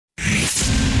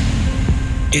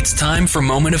It's time for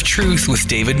Moment of Truth with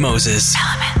David Moses.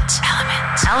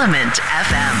 Element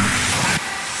FM.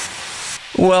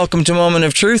 Welcome to Moment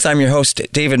of Truth. I'm your host,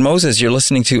 David Moses. You're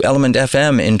listening to Element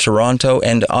FM in Toronto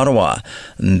and Ottawa.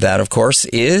 That, of course,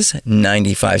 is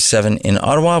 95.7 in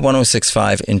Ottawa,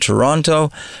 106.5 in Toronto,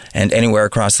 and anywhere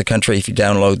across the country if you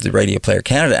download the Radio Player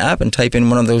Canada app and type in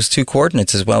one of those two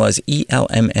coordinates as well as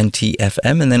ELMNT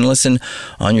FM, and then listen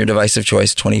on your device of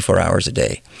choice 24 hours a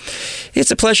day.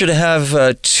 It's a pleasure to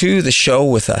have to the show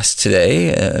with us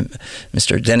today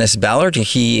Mr. Dennis Ballard.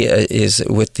 He is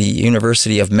with the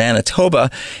University of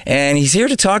Manitoba, and he's here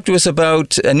to talk to us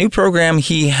about a new program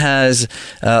he has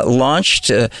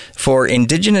launched for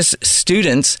Indigenous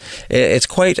students. It's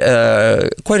quite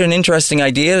an interesting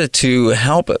idea to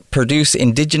help produce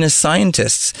Indigenous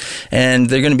scientists, and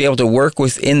they're going to be able to work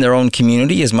within their own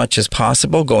community as much as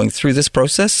possible going through this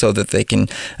process so that they can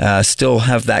still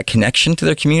have that connection to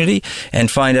their community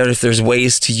and find out if there's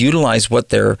ways to utilize what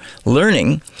they're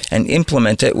learning and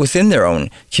implement it within their own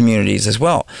communities as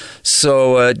well.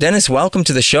 So, Dennis, welcome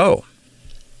to the show.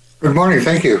 Good morning.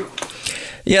 Thank you.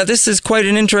 Yeah, this is quite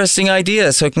an interesting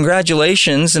idea, so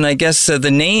congratulations. And I guess the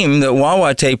name, the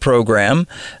Wawate program,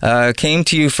 came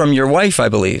to you from your wife, I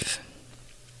believe.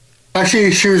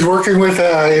 Actually, she was working with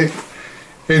an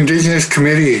Indigenous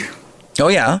committee. Oh,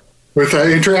 yeah? With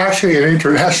an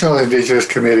international Indigenous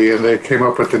committee, and they came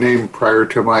up with the name prior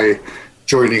to my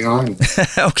joining on.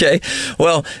 Okay.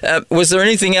 Well, was there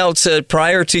anything else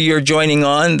prior to your joining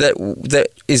on that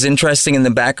is interesting in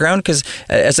the background? Because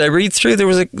as I read through, there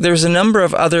was a number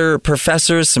of other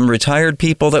professors, some retired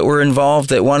people that were involved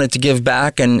that wanted to give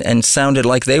back and sounded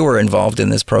like they were involved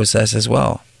in this process as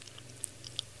well.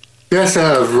 Yes,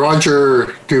 Roger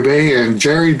Dubé and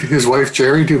his wife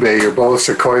Jerry Dubé are both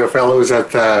Sequoia Fellows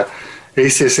at the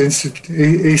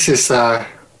ACES,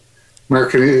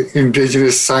 American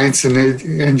Indigenous Science and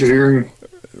Engineering.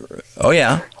 Oh,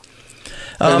 yeah.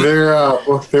 And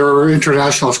they're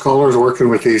international scholars working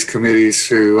with these committees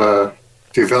to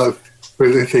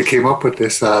they came up with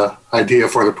this idea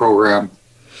for the program.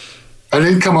 I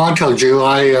didn't come on till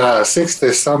July 6th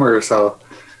this summer, so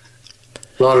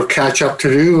a lot of catch up to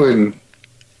do and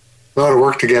a lot of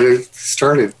work to get it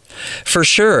started. For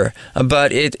sure,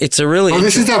 but it's a really. Well,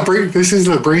 this is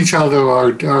the brainchild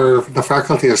of the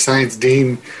Faculty of Science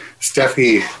Dean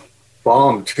Steffi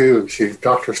Baum too. She's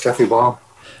Dr. Steffi Baum.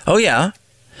 Oh yeah.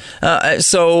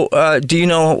 So do you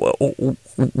know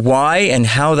why and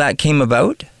how that came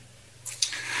about?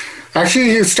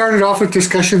 Actually, it started off with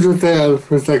discussions with the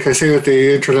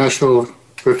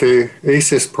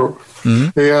ACES pro. Mm-hmm.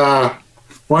 They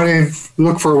want to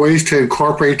look for ways to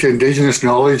incorporate Indigenous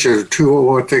knowledge or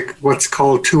what's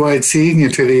called two-eyed seeing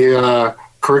into the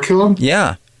curriculum.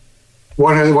 Yeah.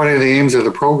 One of the aims of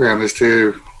the program is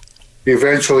to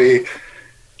eventually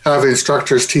have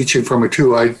instructors teaching from a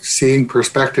two-eyed seeing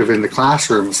perspective in the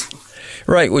classrooms.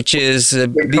 Right, which is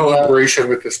in collaboration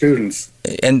with the students,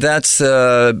 and that's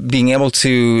being able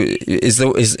to is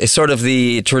sort of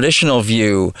the traditional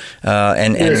view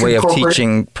and way of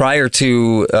teaching prior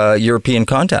to European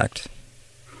contact.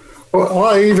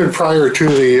 Well, even prior to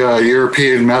the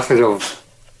European method of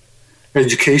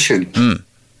education,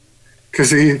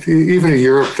 because even in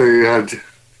Europe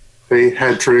they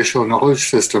had traditional knowledge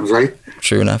systems, right?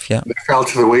 True enough, yeah. They fell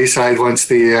to the wayside once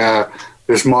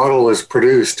this model was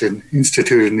produced and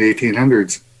instituted in the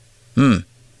 1800s.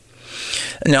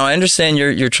 Now, I understand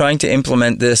you're trying to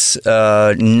implement this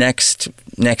next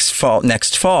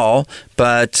fall,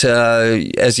 but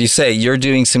as you say, you're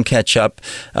doing some catch up.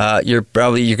 You're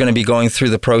going to be going through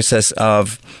the process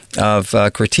of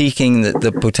critiquing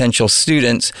the potential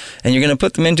students, and you're going to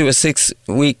put them into a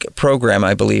 6-week program,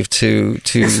 I believe, to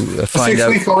find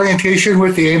out. 6-week orientation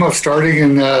with the aim of starting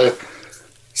in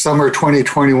summer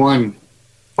 2021.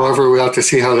 However, we'll have to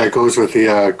see how that goes with the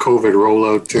COVID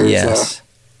rollout. Yes.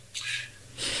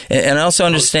 And I also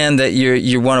understand that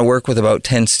you want to work with about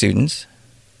 10 students.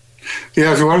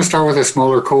 Yeah, we want to start with a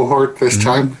smaller cohort this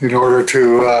time in order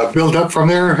to build up from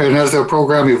there. And as the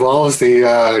program evolves,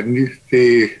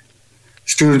 the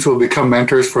students will become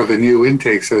mentors for the new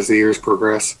intakes as the years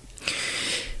progress.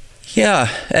 Yeah,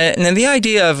 and then the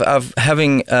idea of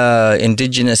having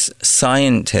Indigenous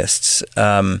scientists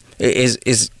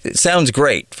it sounds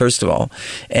great, first of all,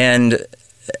 and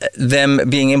them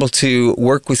being able to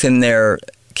work within their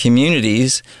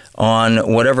communities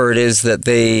on whatever it is that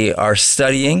they are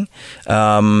studying.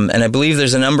 And I believe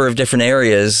there's a number of different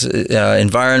areas,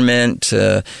 environment,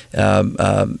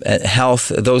 health,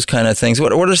 those kind of things.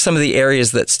 What are some of the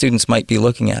areas that students might be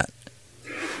looking at?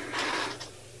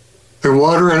 The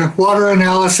water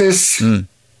analysis,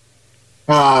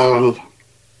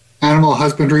 animal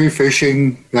husbandry,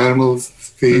 fishing, animals,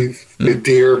 the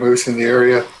deer, moose in the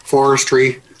area,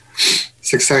 forestry,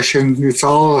 succession. It's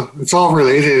all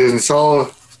related, and it's all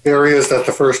areas that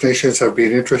the First Nations have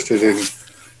been interested in.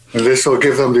 And this will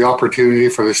give them the opportunity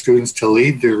for the students to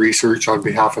lead the research on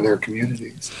behalf of their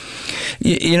communities.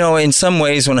 You know, in some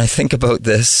ways, when I think about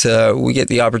this, we get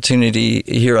the opportunity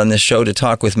here on this show to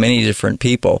talk with many different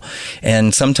people.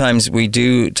 And sometimes we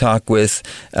do talk with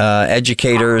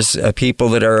educators, people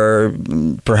that are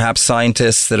perhaps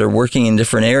scientists that are working in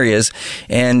different areas.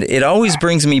 And it always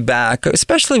brings me back,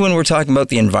 especially when we're talking about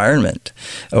the environment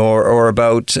or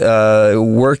about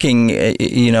working,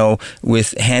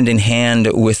 with hand in hand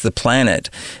with the planet.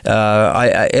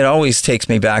 It always takes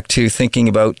me back to thinking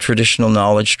about traditional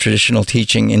knowledge, traditional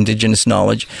teaching, indigenous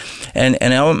knowledge. And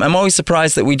I'm always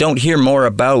surprised that we don't hear more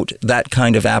about that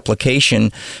kind of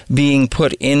application being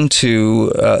put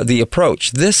into the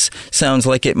approach. This sounds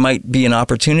like it might be an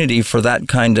opportunity for that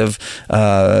kind of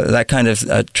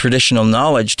traditional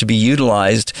knowledge to be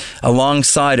utilized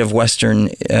alongside of Western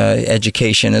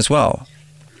education as well.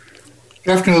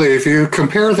 Definitely. If you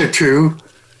compare the two,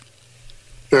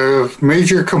 the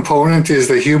major component is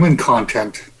the human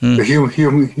content, the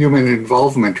human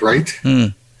involvement, right?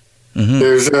 Mm-hmm.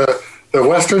 There's the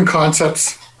Western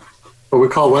concepts, what we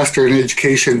call Western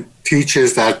education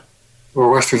teaches that,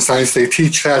 or Western science, they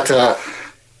teach that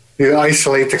you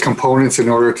isolate the components in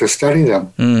order to study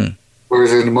them.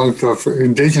 Whereas among the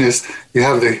Indigenous, you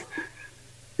have the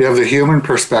human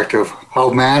perspective,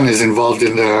 how man is involved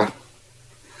with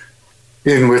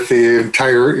the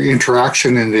entire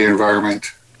interaction in the environment.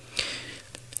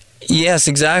 Yes,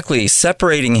 exactly.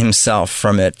 Separating himself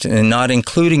from it and not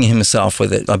including himself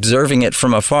with it, observing it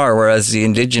from afar, whereas the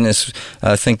Indigenous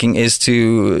thinking is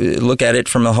to look at it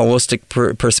from a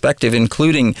holistic perspective,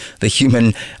 including the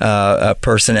human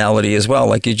personality as well,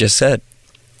 like you just said.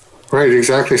 Right,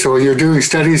 exactly. So when you're doing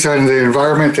studies on the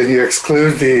environment and you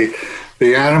exclude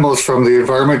the animals from the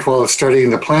environment while studying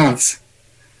the plants,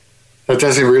 that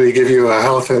doesn't really give you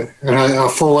a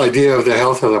full idea of the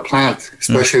health of the plant,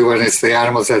 especially when it's the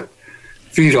animals that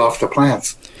feed off the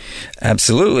plants.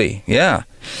 Absolutely, yeah.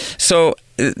 So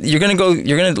you're going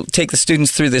to take the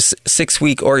students through this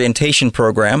 6-week orientation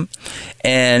program,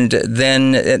 and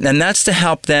that's to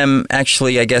help them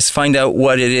actually, I guess, find out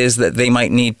what it is that they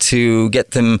might need to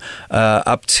get them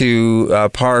up to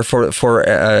par for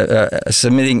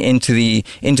submitting into the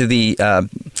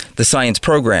science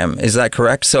program. Is that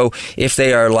correct? So if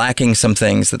they are lacking some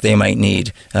things that they might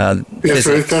need, yes,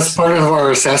 that's part of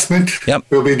our assessment. Yep.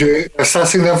 We'll be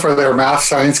assessing them for their math,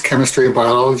 science, chemistry, and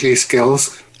biology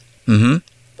skills. Mm-hmm.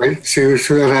 Right, so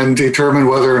then determine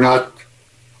whether or not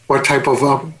what type of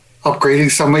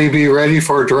upgrading. Some may be ready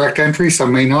for direct entry,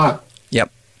 some may not.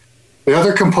 Yep. The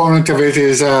other component of it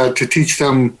is to teach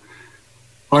them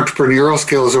entrepreneurial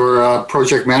skills or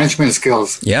project management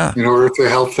skills. Yeah. In order to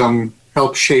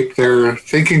help shape their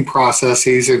thinking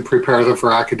processes and prepare them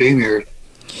for academia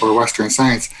or Western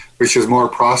science, which is more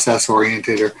process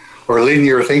oriented or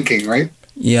linear thinking, right?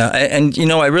 Yeah, and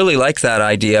I really like that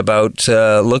idea about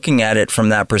looking at it from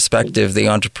that perspective, the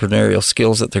entrepreneurial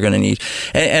skills that they're going to need,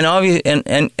 and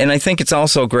I think it's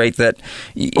also great that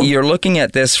you're looking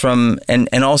at this from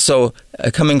and also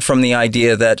coming from the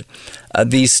idea that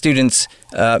these students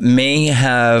may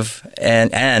have,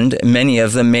 and many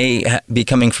of them may be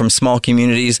coming from small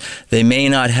communities. They may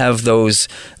not have those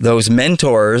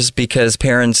mentors because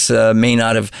parents may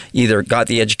not have either got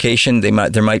the education.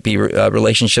 There might be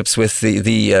relationships with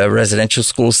the residential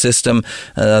school system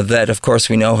that, of course,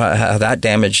 we know how that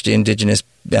damaged Indigenous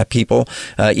people,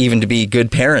 even to be good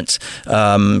parents,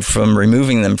 from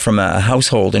removing them from a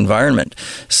household environment.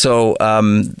 So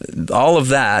all of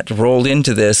that rolled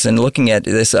into this, and looking at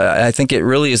this, I think it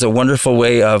really is a wonderful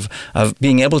way of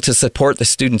being able to support the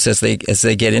students as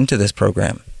they get into this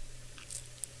program.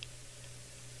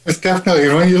 It's definitely,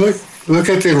 when you look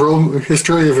at the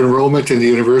history of enrollment in the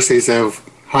universities, they have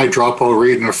high dropout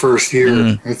rate in the first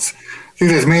year. I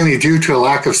think that's mainly due to a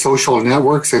lack of social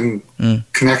networks and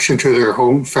connection to their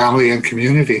home, family, and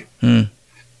community. It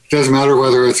doesn't matter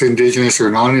whether it's Indigenous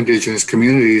or non-Indigenous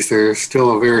communities, there's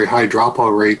still a very high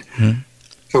dropout rate.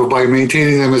 So by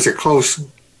maintaining them as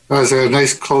a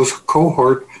nice close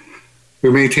cohort,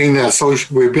 we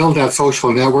build that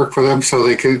social network for them so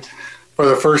they can, for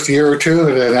the first year or two,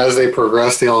 and then as they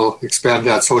progress, they'll expand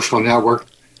that social network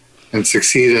and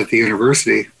succeed at the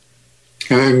university.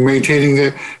 And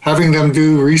then having them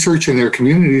do research in their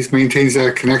communities maintains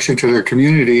that connection to their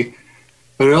community,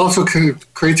 but it also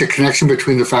creates a connection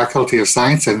between the Faculty of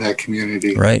Science and that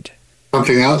community. Right.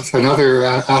 Something else, another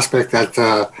aspect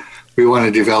that we want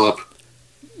to develop.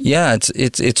 Yeah,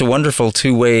 it's a wonderful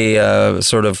two-way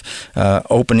sort of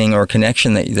opening or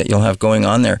connection that you'll have going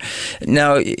on there.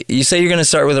 Now, you say you're going to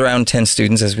start with around 10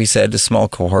 students, as we said, a small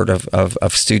cohort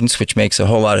of students, which makes a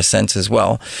whole lot of sense as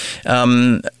well.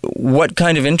 What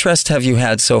kind of interest have you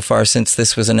had so far since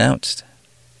this was announced?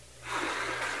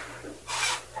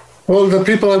 Well, the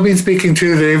people I've been speaking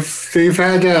to, they've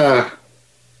had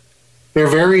they're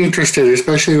very interested,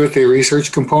 especially with the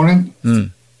research component.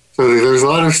 So there's a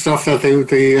lot of stuff that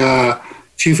the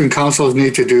chief and councils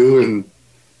need to do, and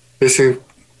this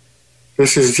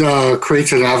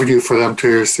creates an avenue for them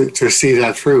to see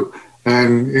that through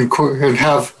and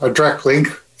have a direct link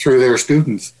through their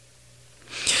students.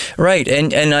 Right,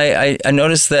 and I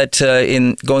noticed that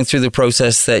in going through the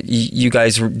process that you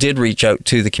guys did reach out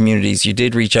to the communities. You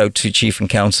did reach out to chief and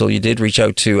council. You did reach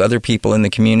out to other people in the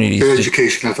communities. The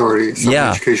education authorities.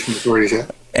 Education authorities, yeah.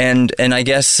 And I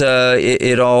guess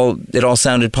it all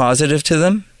sounded positive to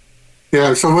them?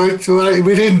 Yeah, so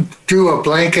we didn't do a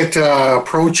blanket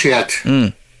approach yet,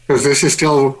 because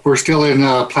we're still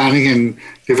in planning and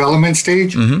development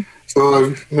stage. Mm-hmm.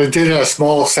 So I did a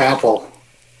small sample.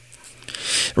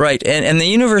 Right, and the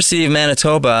University of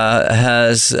Manitoba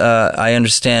has, I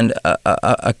understand,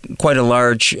 quite a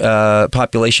large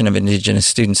population of Indigenous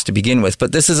students to begin with.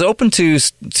 But this is open to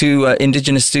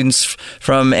Indigenous students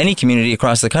from any community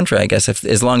across the country, I guess,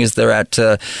 as long as they're at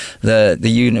the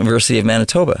University of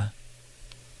Manitoba.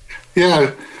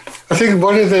 Yeah, I think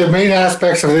one of the main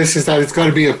aspects of this is that it's got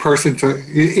to be a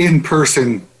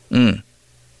in-person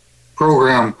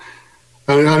program.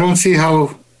 I don't see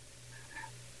how.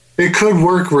 It could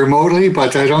work remotely,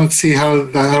 but I don't see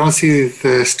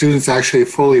the students actually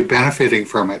fully benefiting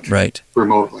from it. Right.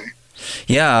 Remotely.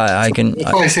 Yeah, I can.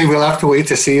 That's why I say we'll have to wait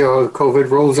to see how COVID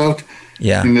rolls out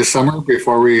in the summer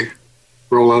before we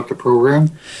roll out the program.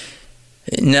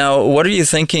 Now, what are you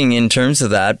thinking in terms of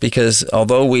that? Because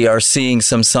although we are seeing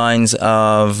some signs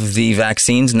of the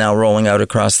vaccines now rolling out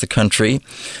across the country,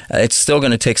 it's still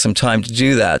going to take some time to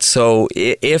do that. So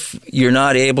if you're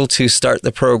not able to start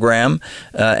the program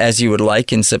as you would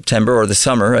like in September or the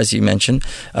summer, as you mentioned,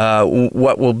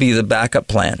 what will be the backup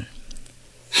plan?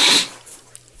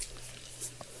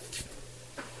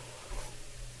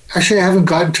 Actually, I haven't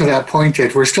gotten to that point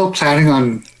yet. We're still planning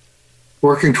on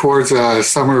working towards a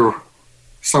summer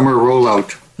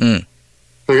rollout.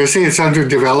 Like I say, it's under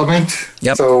development.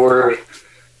 Yep. So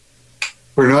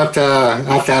we're not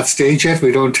at that stage yet.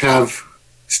 We don't have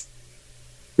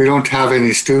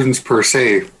any students per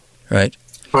se. Right.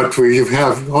 But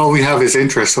all we have is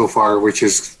interest so far, which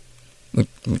is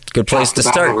good place to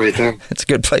start. Right there. It's a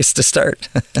good place to start.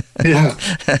 Yeah.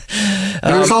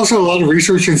 There's also a lot of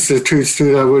research institutes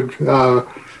too that would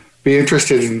be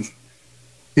interested in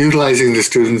utilizing the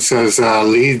students as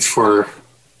leads for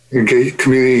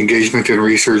community engagement and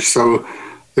research. So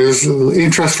there's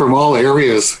interest from all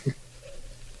areas.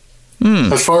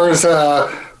 As far as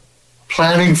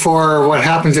planning for what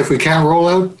happens if we can't roll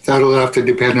out, that'll have to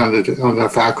depend on the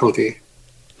faculty.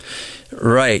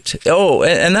 Right. Oh,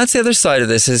 and that's the other side of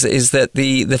this is that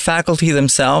the faculty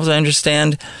themselves, I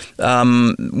understand,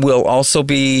 will also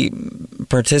be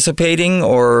participating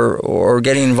or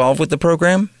getting involved with the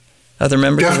program? Other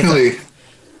members? Definitely.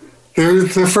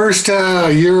 The first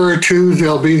year or two,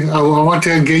 I want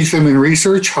to engage them in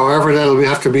research. However, that'll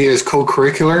have to be as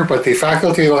co-curricular, but the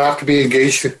faculty will have to be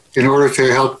engaged in order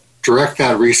to help direct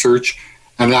that research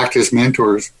and act as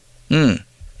mentors. Yeah,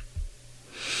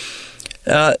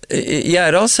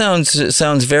 it all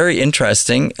sounds very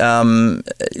interesting.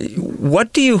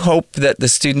 What do you hope that the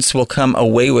students will come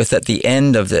away with at the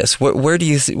end of this? Where do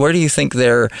you think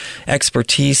their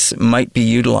expertise might be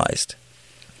utilized?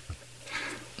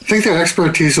 I think their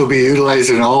expertise will be utilized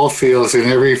in all fields, in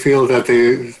every field that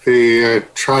they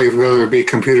try, whether it be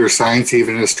computer science,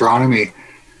 even astronomy.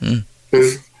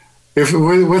 If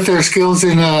with their skills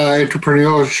in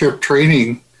entrepreneurship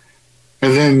training,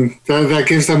 and then that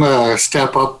gives them a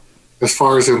step up as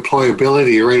far as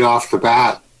employability right off the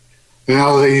bat.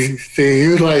 Now they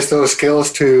utilize those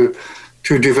skills to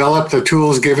develop the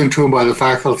tools given to them by the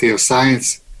Faculty of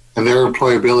Science, and their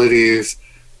employability is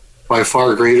by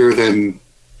far greater than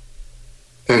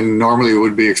normally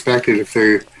would be expected if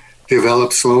they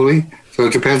develop slowly. So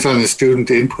it depends on the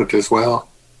student input as well.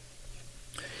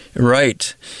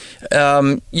 Right.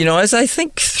 As I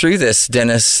think through this,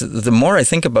 Dennis, the more I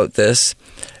think about this,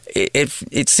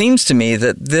 it seems to me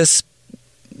that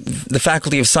the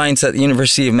Faculty of Science at the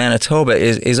University of Manitoba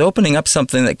is opening up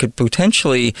something that could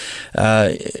potentially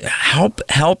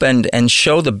help and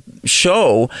show the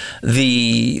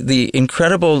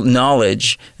incredible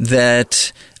knowledge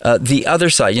that the other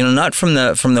side, not from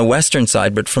the Western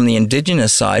side, but from the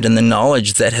Indigenous side, and the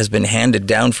knowledge that has been handed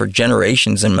down for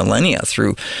generations and millennia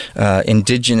through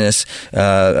Indigenous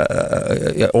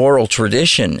oral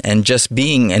tradition, and just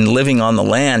being and living on the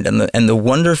land, and the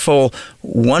wonderful,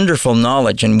 wonderful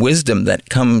knowledge and wisdom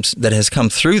that has come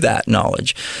through that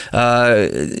knowledge.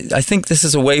 I think this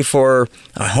is a way for,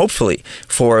 hopefully,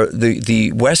 for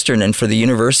the Western and for the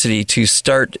university to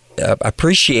start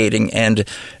appreciating and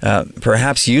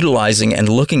perhaps utilizing and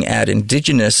looking at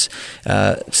Indigenous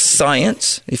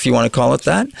science, if you want to call it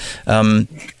that, and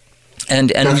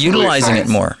utilizing it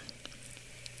more.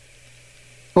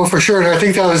 Well, for sure, and I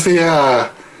think that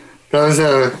was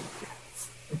a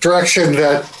direction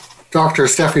that Dr.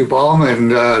 Steffi Baum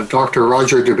and Dr.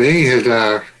 Roger Dubé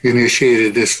had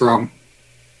initiated this from.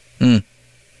 Mm.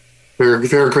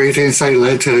 Their great insight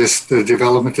led to the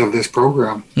development of this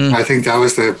program. Mm. I think that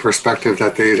was the perspective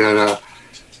that they had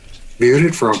viewed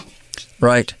it from.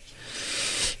 Right.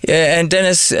 Yeah, and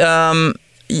Dennis,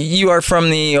 you are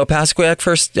from the Opaskwayak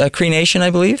First Cree Nation,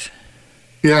 I believe?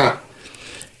 Yeah.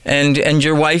 And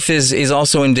your wife is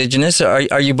also Indigenous.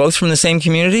 Are you both from the same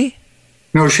community?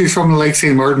 No, she's from the Lake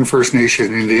St. Martin First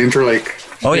Nation in the Interlake.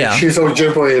 Oh, yeah. She's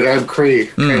Ojibwe and I'm Cree,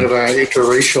 kind of an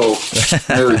interracial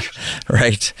marriage.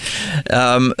 Right.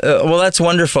 Well, that's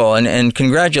wonderful, and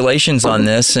congratulations on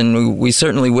this, and we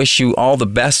certainly wish you all the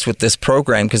best with this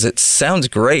program, because it sounds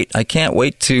great. I can't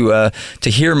wait to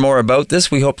hear more about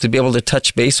this. We hope to be able to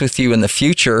touch base with you in the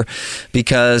future,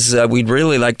 because we'd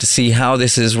really like to see how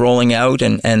this is rolling out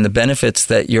and the benefits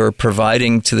that you're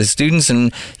providing to the students,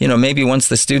 and maybe once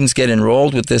the students get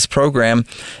enrolled with this program,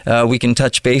 we can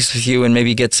touch base with you and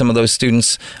maybe get some of those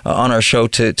students on our show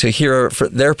to hear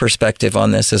their perspective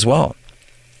on this as well.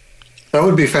 That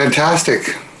would be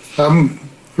fantastic. I'm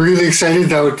really excited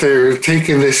that they're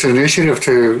taking this initiative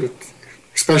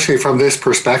especially from this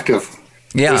perspective.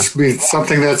 Yeah. It's been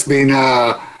something that's been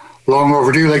long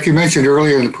overdue. Like you mentioned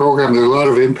earlier in the program, there are a lot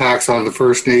of impacts on the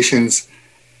First Nations,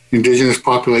 Indigenous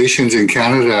populations in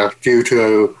Canada due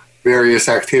to various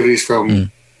activities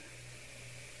from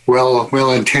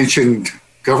well-intentioned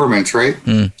governments, right?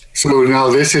 Mm. So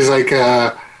now this is like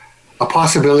a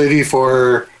possibility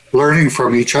for learning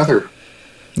from each other.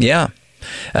 Yeah.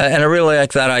 And I really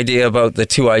like that idea about the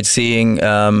two-eyed seeing,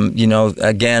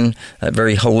 again, a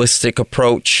very holistic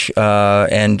approach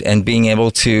and being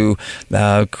able to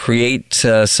create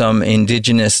some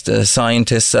Indigenous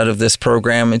scientists out of this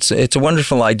program. It's a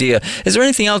wonderful idea. Is there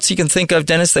anything else you can think of,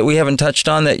 Dennis, that we haven't touched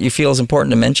on that you feel is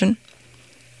important to mention?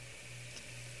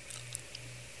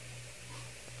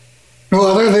 No,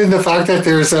 other than the fact that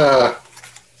there's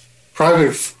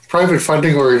private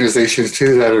funding organizations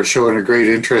too that are showing a great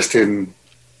interest in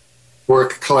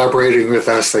collaborating with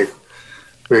us. Like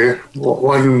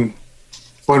one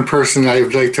person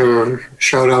I'd like to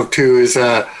shout out to is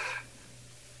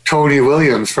Tony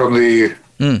Williams from the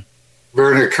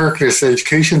Verna Kirkness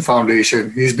Education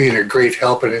Foundation. He's been a great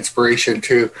help and inspiration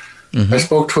too. Mm-hmm. I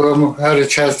spoke to him, had a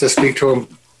chance to speak to him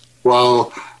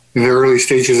while in the early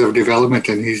stages of development,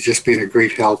 and he's just been a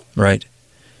great help. Right.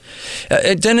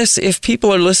 Dennis, if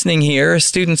people are listening here,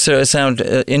 students sound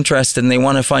interested and they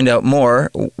want to find out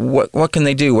more, what can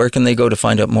they do? Where can they go to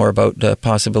find out more about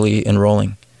possibly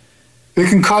enrolling? They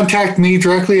can contact me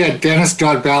directly at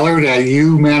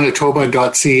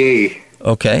dennis.ballard@umanitoba.ca.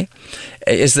 Okay.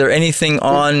 Is there anything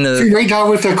on... Right now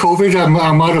with the COVID,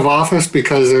 I'm out of office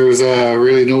because there's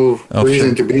really no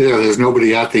reason to be there. There's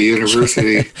nobody at the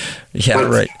university. Yeah, but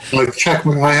right.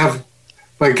 I have,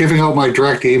 by giving out my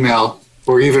direct email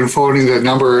or even phoning the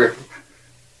number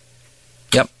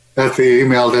at the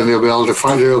email, then they'll be able to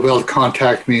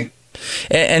contact me.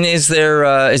 And is there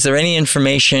any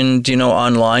information,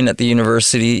 online at the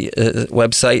university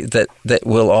website that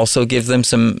will also give them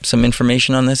some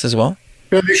information on this as well?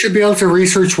 Yeah, they should be able to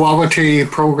research Wawate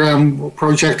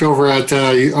project over at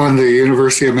on the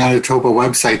University of Manitoba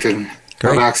website and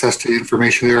have access to the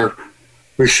information there.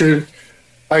 I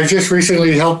just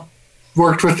recently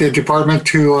worked with the department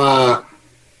to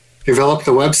develop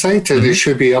the website, and it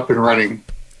should be up and running.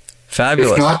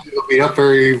 Fabulous. If not, it'll be up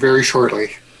very, very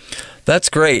shortly. That's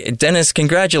great. Dennis,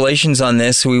 congratulations on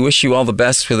this. We wish you all the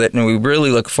best with it, and we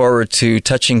really look forward to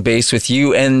touching base with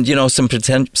you and, some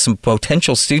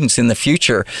potential students in the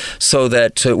future so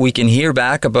that we can hear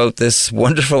back about this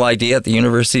wonderful idea at the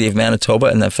University of Manitoba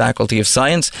and the Faculty of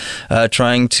Science,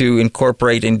 trying to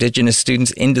incorporate Indigenous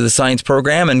students into the science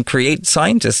program and create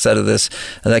scientists out of this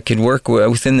that could work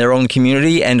within their own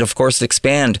community and, of course,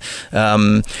 expand.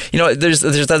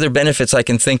 There's other benefits I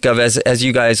can think of, as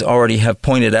you guys already have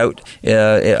pointed out,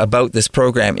 about this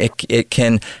program. It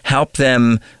can help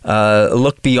them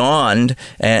look beyond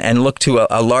and look to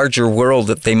a larger world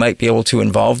that they might be able to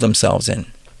involve themselves in.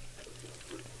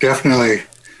 Definitely.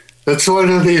 That's one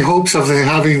of the hopes of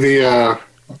having the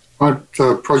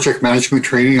project management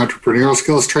training, entrepreneurial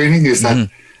skills training, is that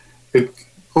it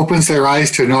opens their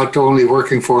eyes to not only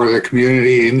working for the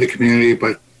community, in the community,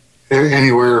 but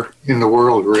anywhere in the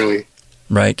world, really.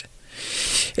 Right.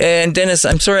 And Dennis,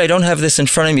 I'm sorry I don't have this in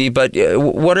front of me, but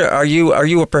what are you? Are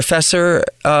you a professor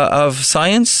of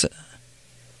science?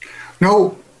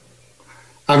 No,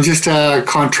 I'm just a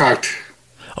contract.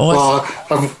 I'm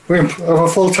a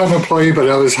full-time employee, but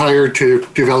I was hired to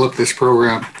develop this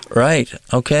program. Right.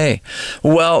 Okay.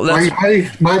 Well,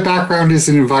 my background is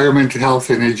in environmental health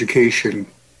and education.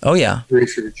 Oh, yeah.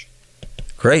 Research.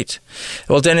 Great.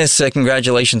 Well, Dennis,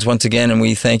 congratulations once again, and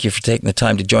we thank you for taking the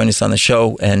time to join us on the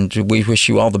show. And we wish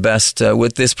you all the best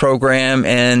with this program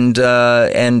and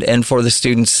for the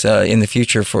students in the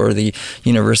future for the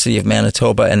University of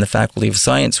Manitoba and the Faculty of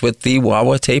Science with the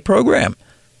Wawate program.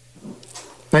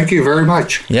 Thank you very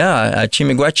much. Yeah,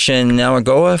 Chimigwech and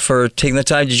Nawagoa for taking the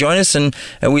time to join us, and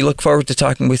we look forward to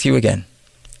talking with you again.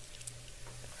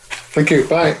 Thank you.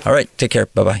 Bye. All right. Take care.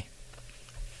 Bye-bye.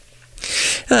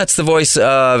 That's the voice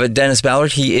of Dennis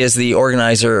Ballard. He is the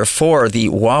organizer for the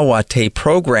Wawate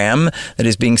program that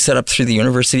is being set up through the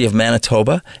University of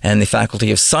Manitoba and the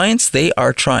Faculty of Science. They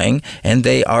are trying and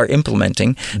they are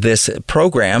implementing this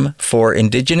program for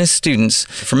Indigenous students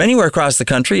from anywhere across the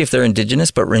country, if they're Indigenous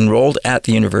but enrolled at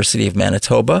the University of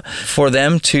Manitoba, for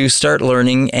them to start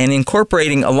learning and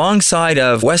incorporating alongside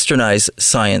of Westernized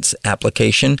science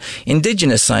application,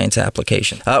 Indigenous science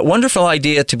application. Wonderful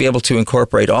idea to be able to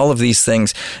incorporate all of these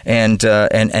things and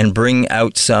bring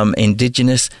out some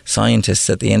Indigenous scientists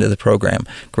at the end of the program.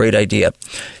 Great idea.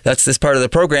 That's this part of the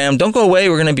program. Don't go away.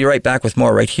 We're going to be right back with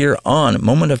more right here on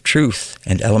Moment of Truth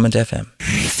and Element FM.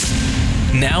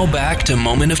 Now back to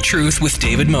Moment of Truth with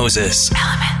David Moses.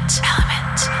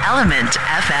 Element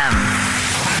FM.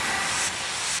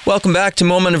 Welcome back to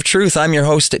Moment of Truth. I'm your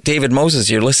host, David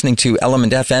Moses. You're listening to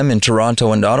Element FM in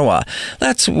Toronto and Ottawa.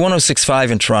 That's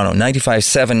 106.5 in Toronto,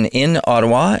 95.7 in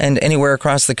Ottawa, and anywhere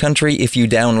across the country. If you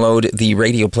download the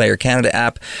Radio Player Canada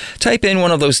app, type in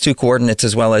one of those two coordinates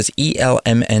as well as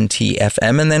ELMNT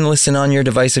FM, and then listen on your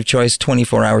device of choice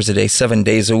 24 hours a day, 7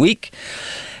 days a week.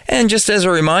 And just as a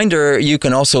reminder, you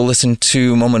can also listen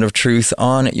to Moment of Truth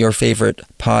on your favorite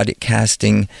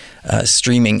podcasting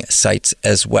streaming sites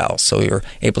as well. So you're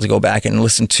able to go back and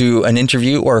listen to an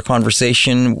interview or a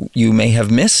conversation you may have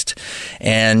missed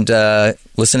and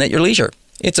listen at your leisure.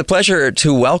 It's a pleasure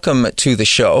to welcome to the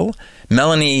show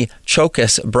Melanie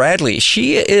Chokas Bradley.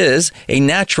 She is a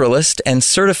naturalist and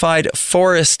certified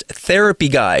forest therapy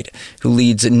guide who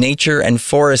leads nature and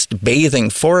forest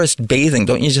bathing. Forest bathing,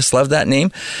 don't you just love that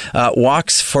name?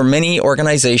 Walks for many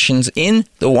organizations in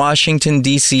the Washington,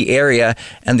 D.C. area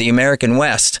and the American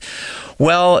West.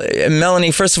 Well,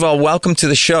 Melanie, first of all, welcome to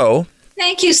the show.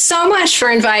 Thank you so much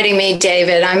for inviting me,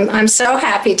 David. I'm so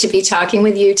happy to be talking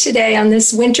with you today on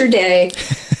this winter day.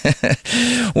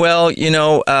 Well, you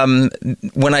know,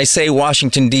 when I say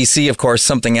Washington, D.C., of course,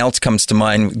 something else comes to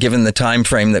mind, given the time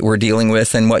frame that we're dealing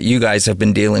with and what you guys have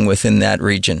been dealing with in that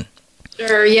region.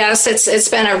 Sure, yes, it's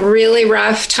been a really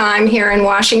rough time here in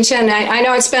Washington. I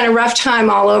know it's been a rough time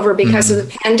all over because of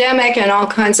the pandemic and all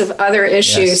kinds of other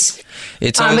issues. Yes.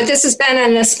 But this has been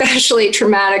an especially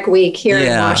traumatic week here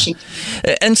in Washington.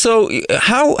 And so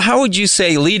how would you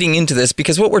say, leading into this,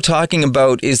 because what we're talking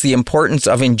about is the importance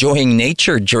of enjoying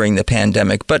nature during the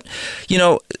pandemic. But, you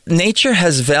know, nature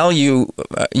has value,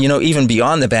 even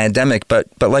beyond the pandemic. But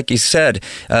like you said,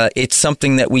 it's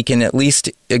something that we can at least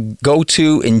go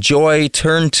to, enjoy,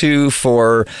 turn to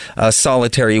for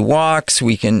solitary walks.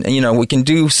 We can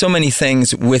do so many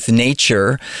things with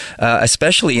nature,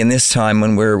 especially in this time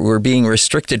when we're being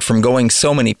restricted from going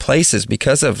so many places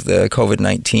because of the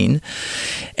COVID-19.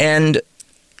 And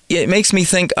it makes me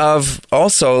think of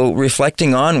also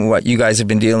reflecting on what you guys have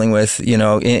been dealing with,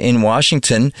 in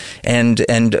Washington and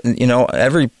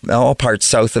all parts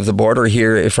south of the border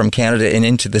here from Canada and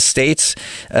into the States.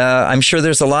 I'm sure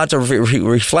there's a lot of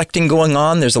reflecting going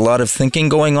on. There's a lot of thinking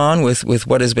going on with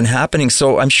what has been happening.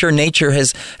 So I'm sure nature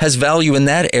has value in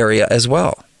that area as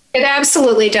well. It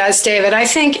absolutely does, David. I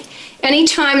think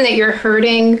anytime that you're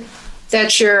hurting,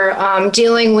 that you're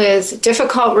dealing with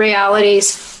difficult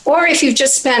realities, or if you've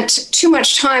just spent too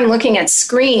much time looking at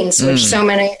screens, which so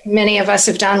many of us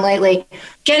have done lately,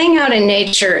 getting out in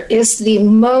nature is the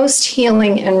most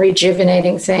healing and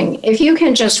rejuvenating thing. If you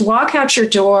can just walk out your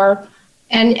door,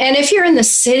 and if you're in the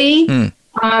city,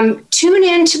 tune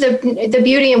into the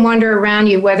beauty and wonder around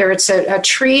you, whether it's a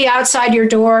tree outside your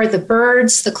door, the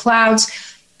birds, the clouds.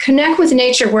 Connect with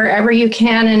nature wherever you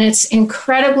can, and it's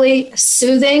incredibly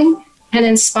soothing and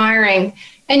inspiring.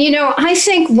 And, I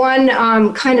think one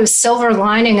kind of silver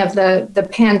lining of the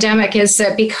pandemic is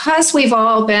that because we've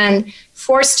all been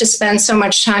forced to spend so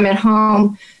much time at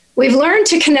home, we've learned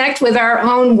to connect with our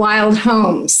own wild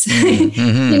homes.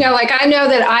 Mm-hmm. I know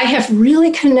that I have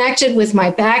really connected with my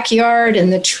backyard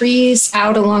and the trees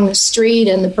out along the street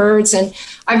and the birds. And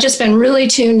I've just been really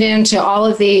tuned in to all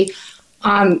of the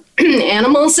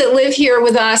animals that live here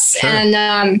with us. Sure.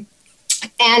 And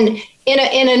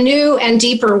in a new and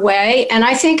deeper way. And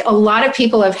I think a lot of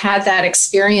people have had that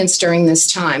experience during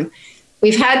this time.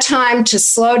 We've had time to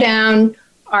slow down.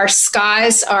 Our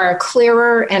skies are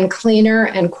clearer and cleaner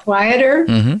and quieter.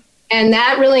 Mm-hmm. And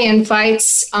that really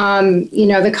invites,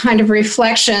 the kind of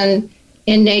reflection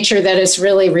in nature that is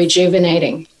really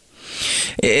rejuvenating.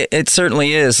 It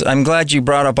certainly is. I'm glad you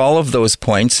brought up all of those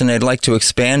points, and I'd like to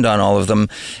expand on all of them.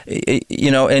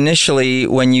 Initially,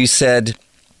 when you said,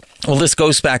 well, this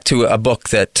goes back to a book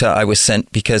that I was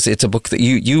sent because it's a book that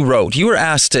you wrote. You were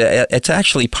asked, it's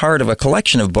actually part of a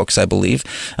collection of books, I believe.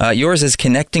 Yours is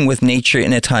Connecting with Nature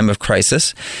in a Time of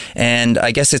Crisis. And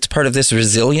I guess it's part of this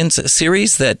Resilience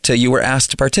series that you were asked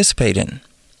to participate in.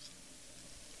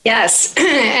 Yes.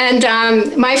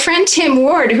 And my friend Tim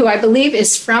Ward, who I believe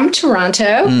is from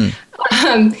Toronto,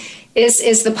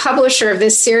 is the publisher of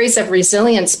this series of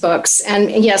resilience books. And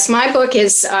yes, my book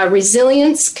is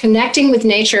Resilience, Connecting with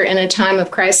Nature in a Time of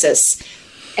Crisis.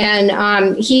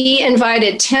 And he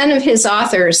invited 10 of his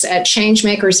authors at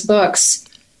Changemakers Books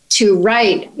to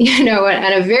write,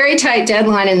 at a very tight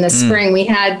deadline in the spring. We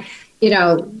had,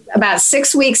 about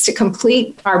 6 weeks to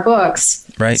complete our books.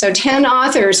 Right. So 10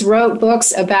 authors wrote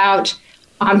books about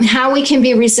how we can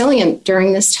be resilient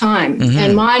during this time. Mm-hmm.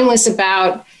 And mine was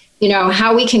about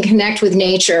how we can connect with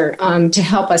nature to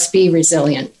help us be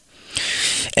resilient.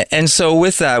 And so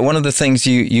with that, one of the things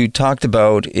you talked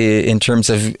about in terms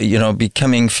of,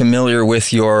 becoming familiar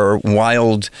with your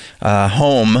wild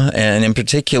home, and in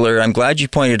particular, I'm glad you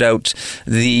pointed out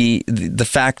the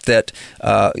fact that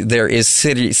there is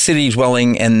city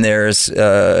dwelling and there's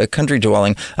country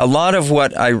dwelling. A lot of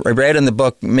what I read in the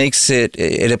book makes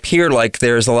it appear like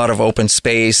there's a lot of open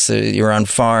space. You're on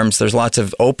farms. There's lots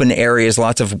of open areas,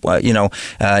 lots of,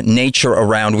 nature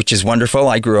around, which is wonderful.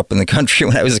 I grew up in the country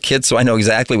when I was a kid, so I know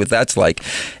exactly what that's like.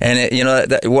 And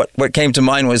what came to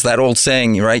mind was that old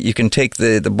saying, right? You can take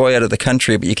the boy out of the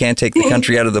country, but you can't take the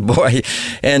country out of the boy.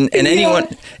 And anyone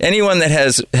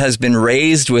that has been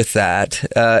raised with that,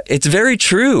 it's very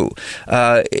true,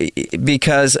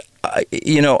 because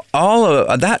all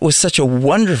of that was such a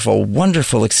wonderful,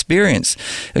 wonderful experience.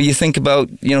 You think about,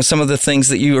 some of the things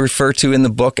that you refer to in the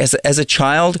book as a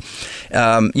child,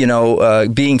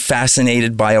 being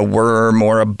fascinated by a worm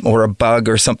or a bug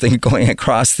or something going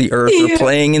across the earth, or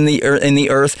playing in the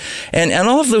earth, and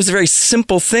all of those very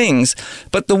simple things.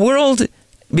 But the world,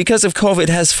 because of COVID,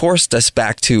 has forced us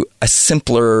back to a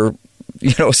simpler,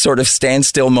 sort of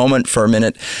standstill moment for a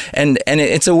minute, and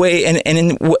it's a way, and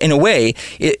in a way,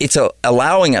 it's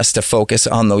allowing us to focus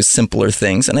on those simpler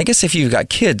things. And I guess if you've got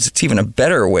kids, it's even a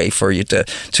better way for you to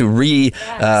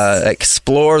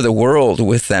explore the world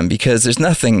with them, because there's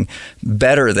nothing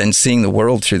better than seeing the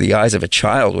world through the eyes of a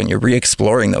child when you're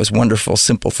re-exploring those wonderful,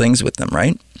 simple things with them,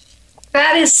 right?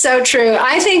 That is so true.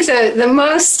 I think the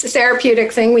most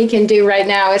therapeutic thing we can do right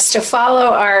now is to follow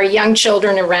our young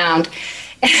children around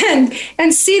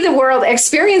and see the world,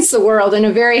 experience the world in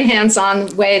a very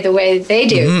hands-on way, the way they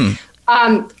do.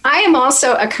 Mm-hmm. I am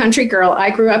also a country girl. I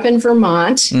grew up in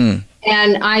Vermont, and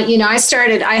I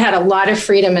had a lot of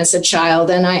freedom as a child,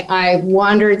 and I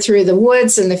wandered through the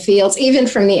woods and the fields, even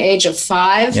from the age of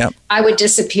 5. Yep. I would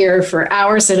disappear for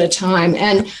hours at a time,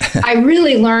 and I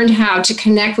really learned how to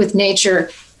connect with nature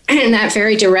in that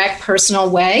very direct, personal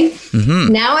way.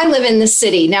 Mm-hmm. Now I live in the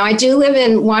city. Now I do live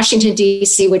in Washington,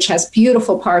 D.C., which has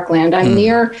beautiful parkland. I'm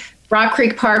near Rock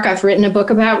Creek Park. I've written a book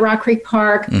about Rock Creek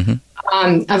Park. Mm-hmm.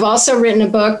 I've also written a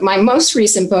book. My most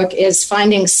recent book is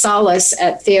Finding Solace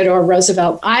at Theodore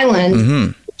Roosevelt Island,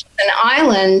 which is an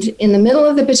island in the middle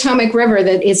of the Potomac River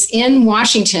that is in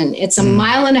Washington. It's a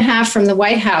mile and a half from the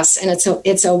White House, and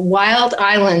it's a wild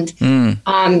island,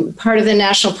 part of the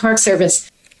National Park Service.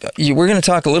 We're going to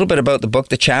talk a little bit about the book,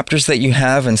 the chapters that you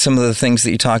have, and some of the things that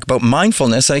you talk about.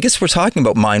 Mindfulness, I guess we're talking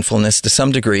about mindfulness to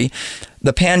some degree.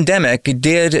 The pandemic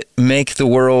did make the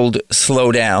world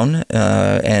slow down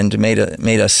and made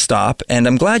us stop. And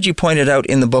I'm glad you pointed out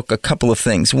in the book a couple of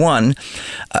things. One,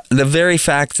 the very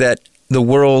fact that the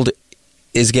world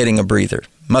is getting a breather.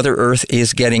 Mother Earth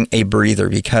is getting a breather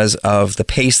because of the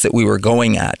pace that we were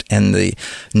going at and the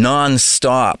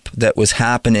non-stop that was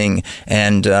happening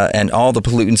and all the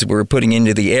pollutants we were putting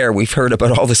into the air. We've heard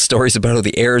about all the stories about how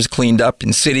the air is cleaned up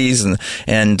in cities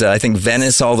and I think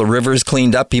Venice, all the rivers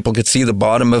cleaned up. People could see the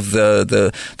bottom of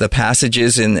the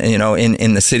passages in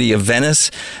the city of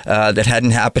Venice that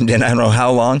hadn't happened in I don't know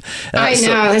how long. I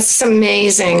know, it's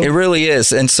amazing. It really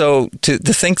is. And so to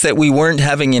think that we weren't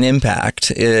having an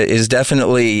impact is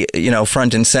definitely,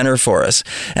 front and center for us.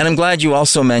 And I'm glad you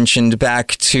also mentioned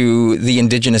back to the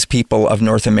indigenous people of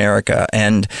North America.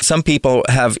 And some people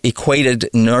have equated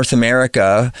North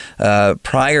America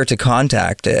prior to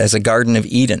contact as a Garden of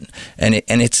Eden. And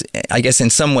it's, I guess in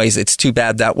some ways, it's too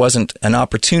bad that wasn't an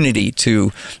opportunity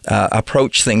to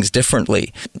approach things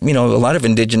differently. A lot of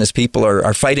indigenous people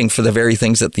are fighting for the very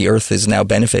things that the earth is now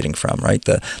benefiting from, right?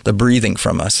 The breathing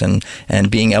from us and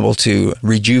being able to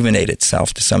rejuvenate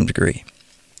itself to some degree.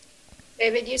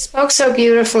 David, you spoke so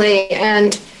beautifully,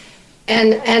 and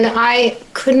I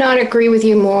could not agree with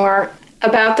you more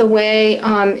about the way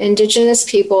Indigenous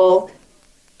people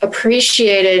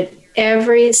appreciated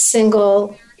every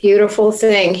single beautiful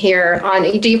thing here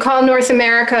on. Do you call North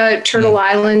America Turtle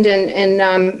Island in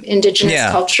Indigenous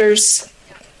cultures?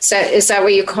 Is that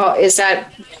what you call? Is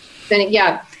that? Then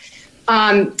yeah.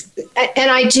 And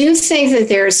I do think that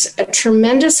there's a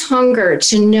tremendous hunger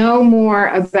to know more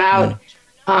about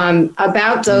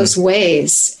those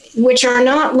ways, which are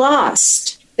not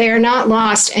lost. They are not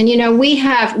lost. And we've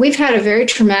had a very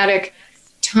traumatic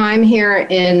time here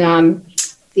in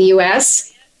the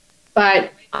U.S.,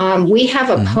 but we have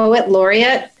a poet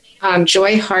laureate,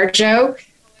 Joy Harjo,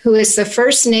 who is the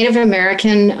first Native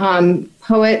American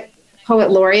poet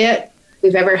laureate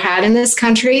we've ever had in this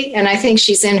country. And I think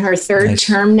she's in her third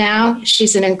term now.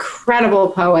 She's an incredible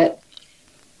poet.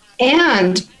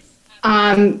 And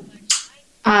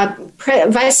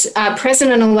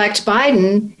President-elect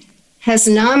Biden has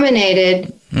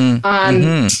nominated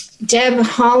Deb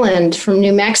Haaland from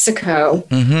New Mexico,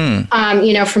 from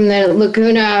the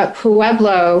Laguna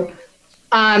Pueblo,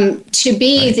 to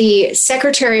be the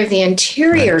Secretary of the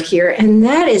Interior here. And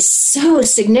that is so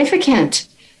significant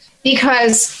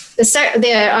because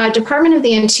the Department of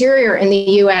the Interior in the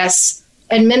U.S.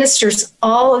 administers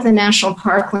all of the national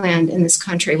parkland in this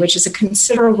country, which is a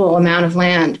considerable amount of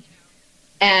land.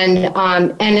 And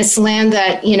it's land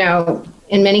that,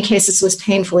 in many cases was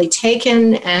painfully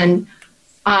taken. And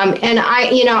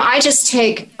I just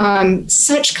take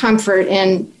such comfort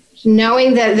in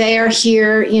knowing that they are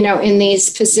here, in these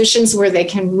positions where they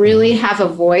can really have a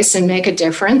voice and make a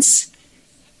difference.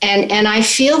 And I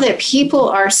feel that people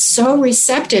are so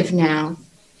receptive now.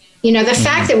 The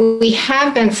fact that we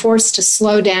have been forced to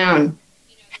slow down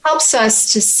helps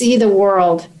us to see the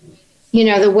world,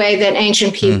 the way that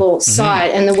ancient people saw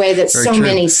it and the way that so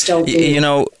many still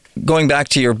do. Going back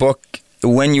to your book,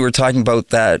 when you were talking about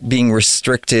that being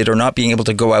restricted or not being able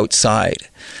to go outside,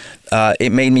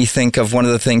 it made me think of one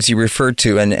of the things you referred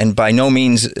to, and by no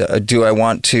means do I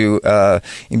want to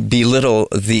belittle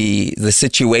the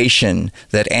situation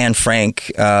that Anne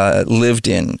Frank lived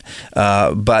in,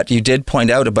 but you did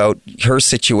point out about her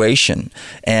situation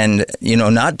and,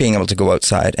 not being able to go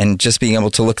outside and just being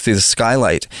able to look through the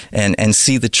skylight and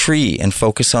see the tree and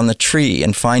focus on the tree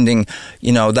and finding,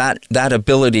 that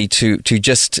ability to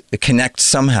just connect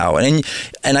somehow. And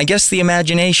I guess the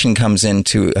imagination comes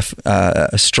into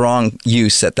a strong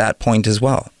use at that point as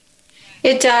well.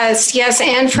 It does. Yes,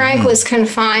 Anne Frank was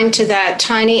confined to that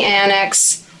tiny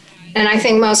annex, and I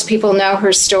think most people know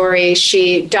her story.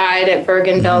 She died at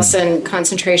Bergen-Belsen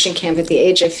concentration camp at the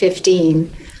age of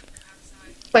 15.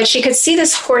 But she could see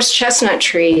this horse chestnut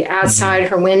tree outside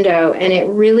her window, and it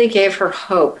really gave her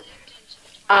hope.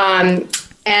 And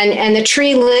the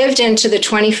tree lived into the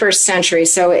 21st century,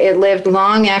 so it lived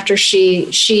long after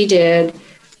she did.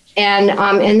 And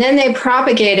then they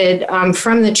propagated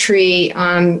from the tree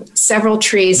several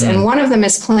trees, and one of them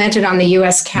is planted on the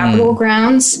U.S. Capitol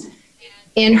grounds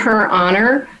in her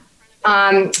honor.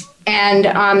 And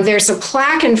there's a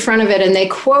plaque in front of it, and they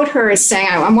quote her as saying,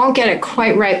 I won't get it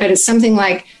quite right, but it's something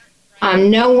like,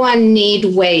 no one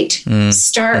need wait.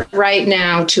 Start right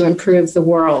now to improve the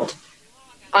world.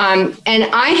 And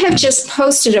I have just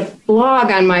posted a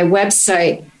blog on my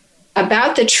website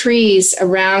about the trees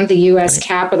around the U.S.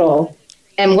 Capitol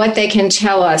and what they can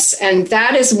tell us. And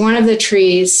that is one of the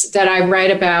trees that I write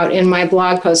about in my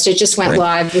blog post. It just went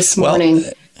live this morning.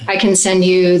 I can send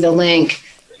you the link.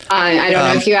 I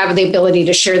don't know if you have the ability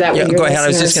to share that with your listeners. Go ahead. I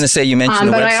was just going to say, you mentioned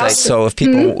the website. So if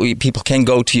people can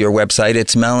go to your website,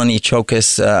 it's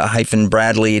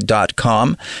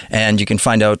MelanieChokas-Bradley.com, and you can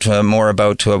find out more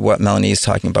about what Melanie is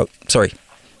talking about. Sorry.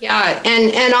 Yeah,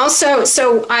 and also,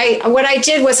 so what I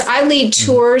did was I lead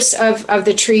tours of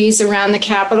the trees around the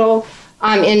Capitol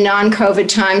in non-COVID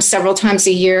times, several times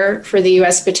a year for the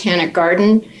U.S. Botanic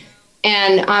Garden.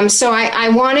 And so I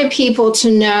wanted people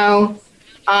to know,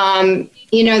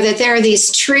 that there are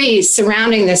these trees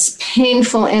surrounding this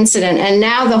painful incident. And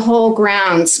now the whole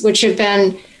grounds, which have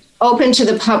been open to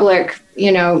the public,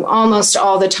 almost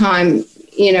all the time,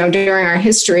 during our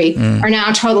history, are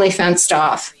now totally fenced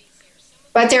off.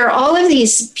 But there are all of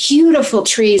these beautiful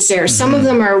trees there. Some of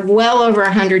them are well over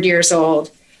 100 years old.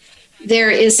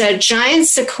 There is a giant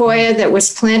sequoia that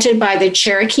was planted by the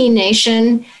Cherokee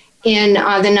Nation in the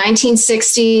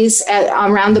 1960s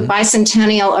around the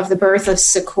bicentennial of the birth of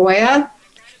Sequoia.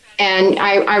 And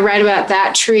I write about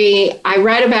that tree. I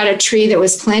write about a tree that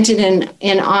was planted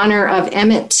in honor of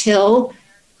Emmett Till,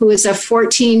 who was a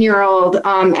 14-year-old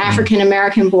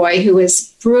African-American boy who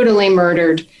was brutally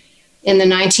murdered in the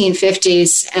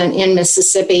 1950s and in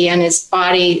Mississippi, and his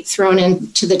body thrown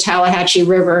into the Tallahatchie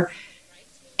River.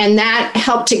 And that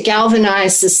helped to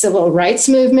galvanize the civil rights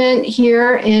movement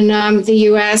here in the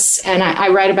U.S. And I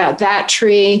write about that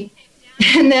tree.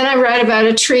 And then I write about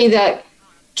a tree that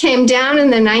came down in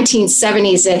the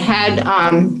 1970s. It had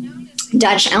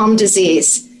Dutch elm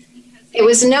disease. It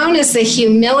was known as the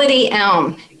humility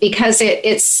elm because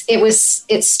it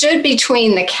stood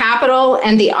between the Capitol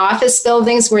and the office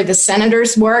buildings where the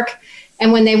senators work.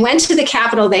 And when they went to the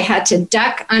Capitol, they had to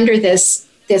duck under this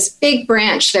big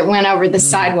branch that went over the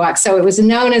sidewalk. So it was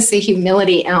known as the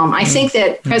humility elm. I think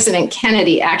that President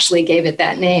Kennedy actually gave it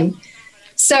that name.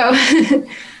 So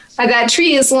that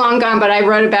tree is long gone, but I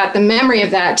wrote about the memory of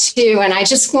that too. And I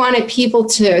just wanted people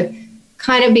to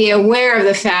kind of be aware of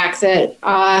the fact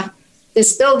that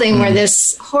this building where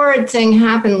this horrid thing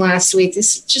happened last week,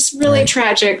 this just really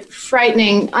tragic,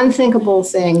 frightening, unthinkable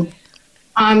thing.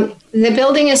 The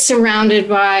building is surrounded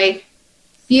by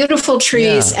beautiful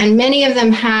trees, and many of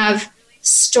them have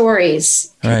stories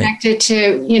connected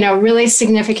to, really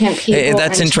significant people.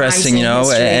 That's interesting,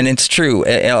 and it's true.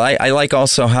 I like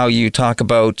also how you talk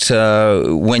about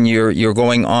when you're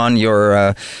going on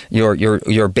your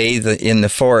bathe in the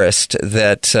forest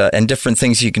that and different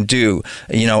things you can do.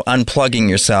 Unplugging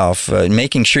yourself,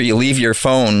 making sure you leave your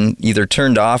phone either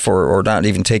turned off or not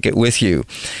even take it with you.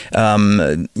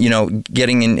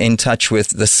 Getting in touch with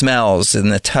the smells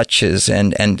and the touches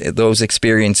and those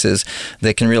experiences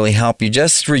that can really help you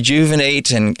just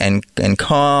rejuvenate and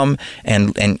calm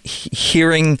and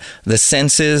hearing the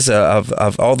senses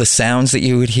of all the sounds that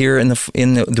you would hear in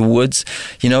the woods,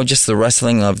 just the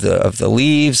rustling of the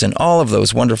leaves and all of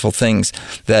those wonderful things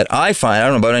that I find, I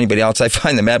don't know about anybody else, I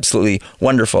find them absolutely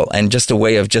wonderful and just a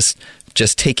way of just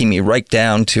taking me right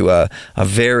down to a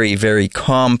very, very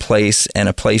calm place and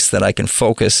a place that I can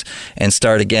focus and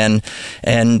start again.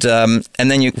 And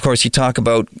then, of course, you talk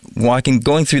about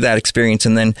going through that experience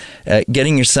and then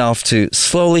getting yourself to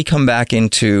slowly come back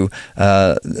into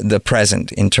the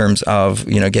present in terms of,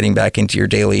 getting back into your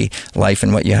daily life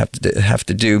and what you have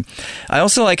to do. I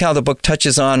also like how the book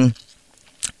touches on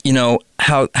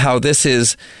how this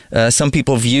is, some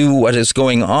people view what is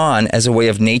going on as a way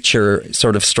of nature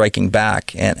sort of striking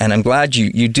back. And I'm glad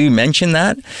you do mention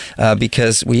that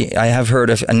because I have heard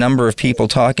of a number of people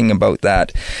talking about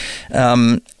that.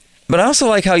 But I also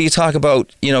like how you talk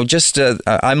about,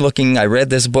 I read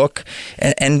this book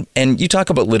and you talk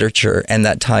about literature and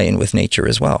that tie-in with nature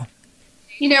as well.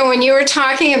 When you were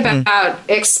talking about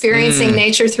experiencing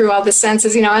nature through all the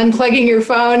senses, unplugging your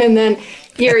phone and then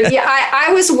I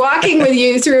was walking with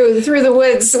you through the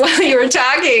woods while you were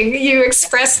talking. You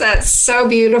expressed that so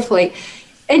beautifully.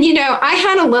 And, I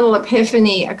had a little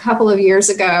epiphany a couple of years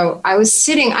ago. I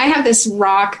have this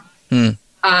rock that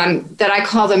I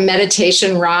call the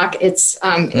meditation rock. It's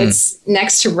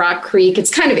next to Rock Creek.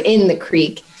 It's kind of in the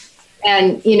creek.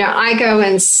 And, I go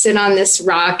and sit on this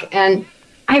rock and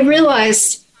I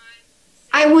realized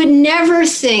I would never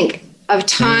think of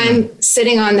time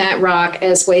sitting on that rock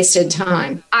as wasted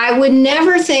time. I would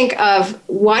never think of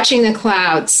watching the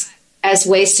clouds as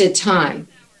wasted time.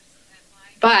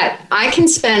 But I can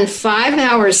spend 5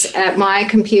 hours at my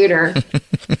computer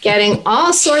getting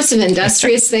all sorts of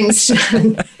industrious things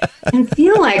done and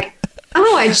feel like,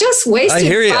 I just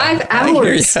wasted 5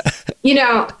 hours.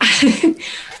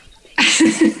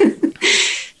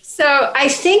 So I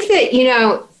think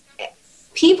that,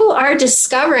 people are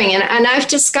discovering, and I've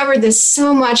discovered this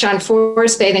so much on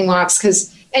forest bathing walks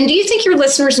and do you think your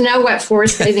listeners know what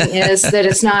forest bathing is? That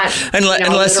it's not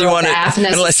unless you want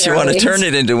to turn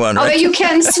it into one. Although you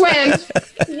can swim,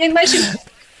 unless you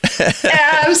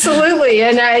Absolutely,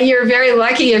 and you're very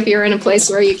lucky if you're in a place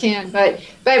where you can. But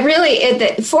really,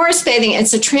 the forest bathing,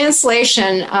 it's a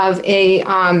translation of a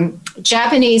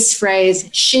Japanese phrase,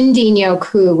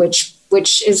 shindin-yoku,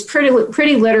 which is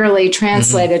pretty literally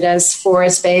translated as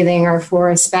forest bathing or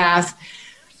forest bath.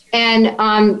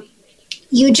 And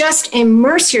you just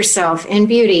immerse yourself in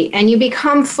beauty and you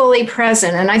become fully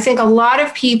present. And I think a lot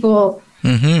of people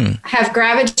have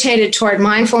gravitated toward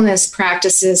mindfulness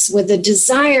practices with the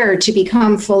desire to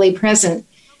become fully present.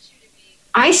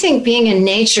 I think being in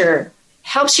nature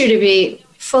helps you to be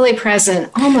fully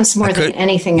present almost more than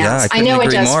anything else. I know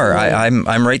it does more.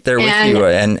 I'm right there with you.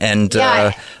 And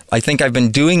I think I've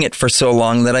been doing it for so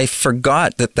long that I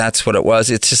forgot that that's what it was.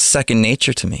 It's just second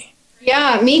nature to me.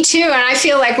 Yeah, me too. And I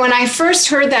feel like when I first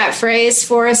heard that phrase,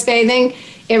 forest bathing,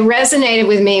 it resonated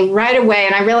with me right away.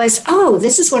 And I realized, oh,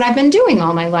 this is what I've been doing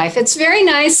all my life. It's very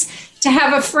nice to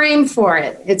have a frame for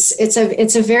it.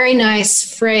 It's a very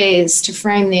nice phrase to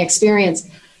frame the experience.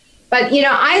 But, you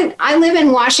know, I live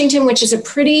in Washington, which is a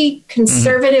pretty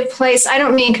conservative place. I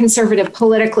don't mean conservative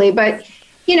politically, but,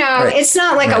 you know, it's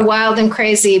not like a wild and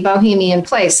crazy bohemian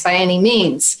place by any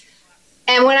means.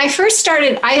 And when I first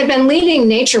started, I had been leading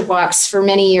nature walks for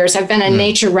many years. I've been a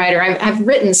nature writer. I've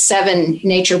written 7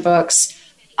 nature books.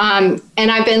 And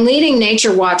I've been leading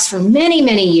nature walks for many,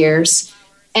 many years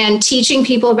and teaching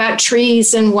people about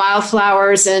trees and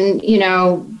wildflowers and, you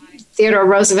know, Theodore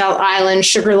Roosevelt Island,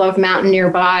 Sugarloaf Mountain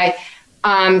nearby,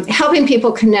 helping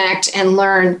people connect and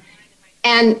learn.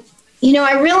 And, you know,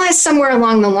 I realized somewhere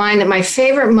along the line that my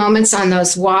favorite moments on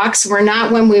those walks were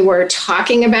not when we were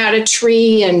talking about a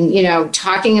tree and, you know,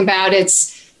 talking about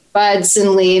its buds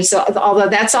and leaves, although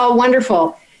that's all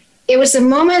wonderful. It was a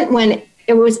moment when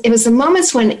it was the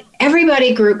moments when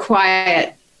everybody grew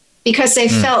quiet because they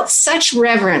felt such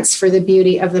reverence for the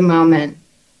beauty of the moment.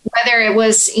 Whether it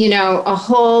was, you know, a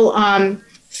whole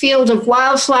field of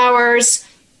wildflowers,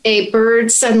 a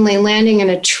bird suddenly landing in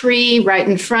a tree right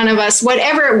in front of us,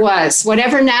 whatever it was,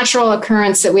 whatever natural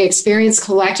occurrence that we experienced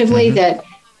collectively that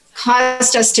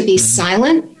caused us to be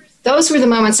silent, those were the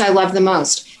moments I loved the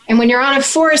most. And when you're on a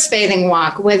forest bathing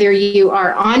walk, whether you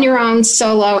are on your own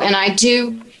solo, and I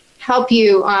do help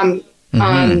you,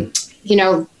 you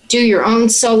know, do your own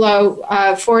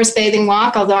solo forest bathing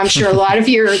walk, although I'm sure a lot of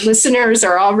your listeners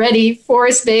are already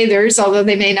forest bathers, although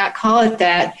they may not call it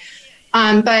that.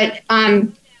 But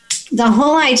the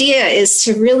whole idea is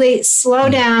to really slow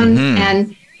down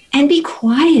and be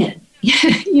quiet,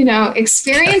 you know,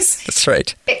 experience. That's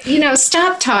right. You know,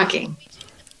 stop talking.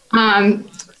 Let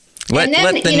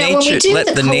the nature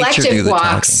do the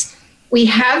walks, we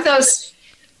have those.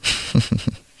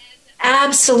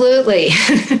 Absolutely.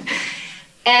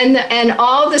 And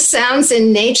all the sounds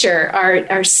in nature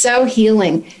are so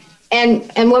healing.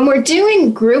 And when we're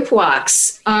doing group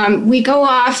walks, we go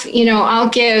off, you know, I'll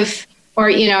give, or,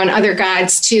 you know, and other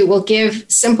guides too, will give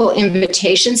simple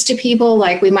invitations to people.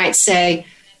 Like we might say,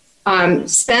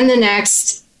 spend the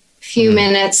next few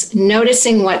minutes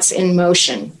noticing what's in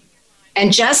motion.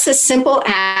 And just the simple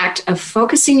act of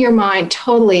focusing your mind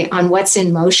totally on what's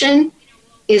in motion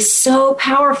is so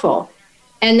powerful.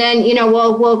 And then, you know,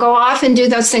 we'll go off and do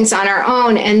those things on our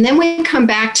own. And then we come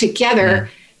back together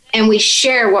and we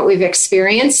share what we've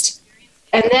experienced.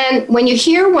 And then when you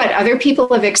hear what other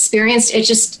people have experienced, it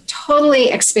just totally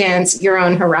expands your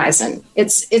own horizon.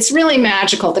 It's really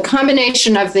magical, the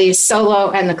combination of the solo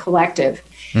and the collective.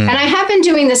 And I have been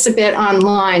doing this a bit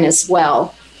online as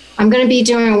well. I'm going to be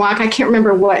doing a walk. I can't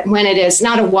remember when it is.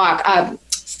 Not a walk, a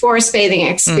forest bathing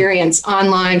experience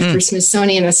online for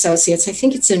Smithsonian Associates. I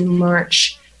think it's in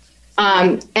March.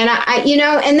 And I, you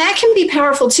know, and that can be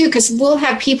powerful too, because we'll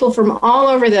have people from all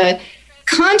over the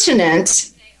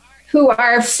continent who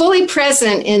are fully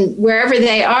present in wherever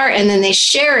they are, and then they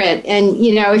share it. And,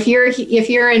 you know, if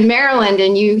you're in Maryland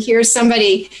and you hear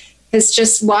somebody has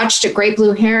just watched a great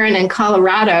blue heron in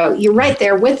Colorado, you're right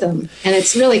there with them. And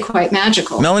it's really quite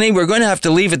magical. Melanie, we're going to have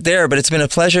to leave it there, but it's been a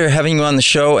pleasure having you on the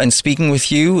show and speaking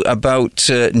with you about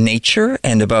nature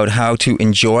and about how to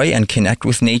enjoy and connect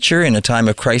with nature in a time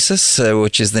of crisis,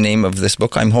 which is the name of this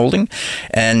book I'm holding.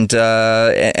 And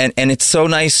it's so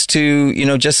nice to, you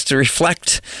know, just to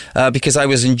reflect because I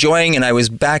was enjoying and I was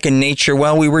back in nature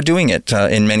while we were doing it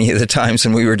in many of the times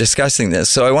when we were discussing this.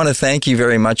 So I want to thank you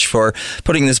very much for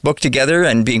putting this book together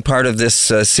and being part of this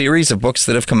series of books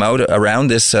that have come out around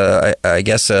this, I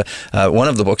guess, one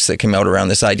of the books that came out around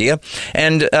this idea.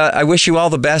 And I wish you all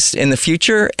the best in the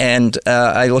future, and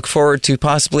I look forward to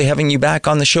possibly having you back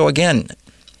on the show again.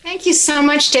 Thank you so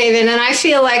much, David. And I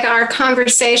feel like our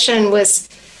conversation was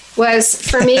was,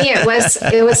 for me, it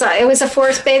was a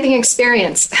forest bathing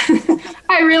experience.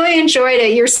 I really enjoyed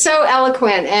it. You're so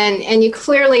eloquent, and you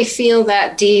clearly feel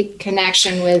that deep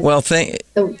connection with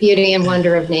the beauty and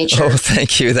wonder of nature. Oh,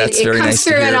 thank you. That's very nice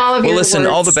to hear. It comes through in all of your listen,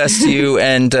 words. all the best to you,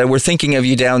 and we're thinking of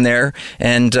you down there,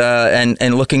 and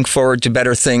looking forward to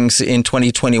better things in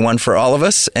 2021 for all of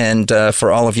us, and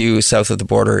for all of you south of the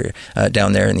border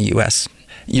down there in the U.S.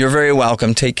 You're very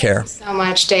welcome. Take care. Thank you so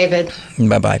much, David.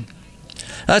 Bye-bye.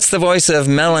 That's the voice of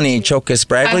Melanie Chokas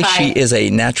Bradley. Bye-bye. She is a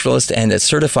naturalist and a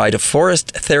certified forest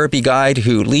therapy guide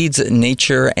who leads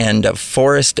nature and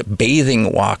forest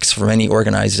bathing walks for many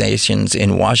organizations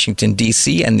in Washington,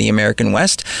 D.C. and the American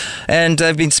West. And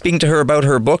I've been speaking to her about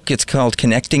her book. It's called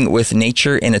Connecting with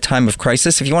Nature in a Time of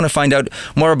Crisis. If you want to find out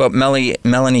more about Melanie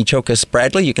Chokas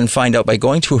Bradley, you can find out by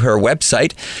going to her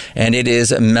website, and it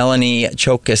is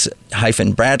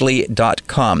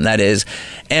melaniechokas-bradley.com. That is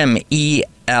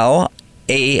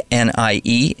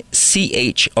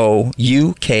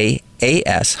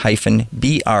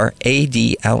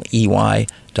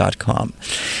MELANIECHOUKAS-BRADLEY.com.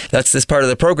 That's this part of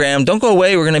the program. Don't go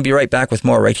away. We're going to be right back with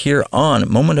more right here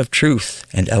on Moment of Truth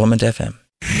and Element FM.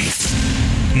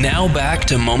 Now back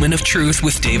to Moment of Truth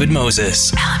with David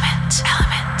Moses.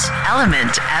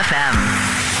 Element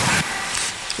FM.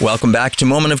 Welcome back to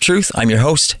Moment of Truth. I'm your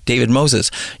host, David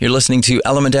Moses. You're listening to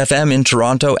Element FM in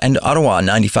Toronto and Ottawa,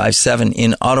 95.7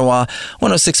 in Ottawa,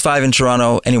 106.5 in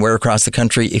Toronto, anywhere across the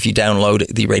country. If you download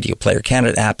the Radio Player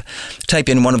Canada app, type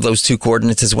in one of those two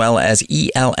coordinates as well as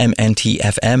ELMNT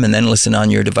FM, and then listen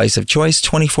on your device of choice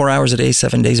 24 hours a day,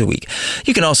 7 days a week.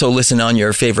 You can also listen on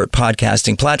your favorite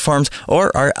podcasting platforms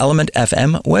or our Element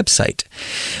FM website.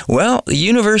 Well, the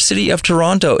University of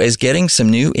Toronto is getting some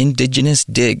new Indigenous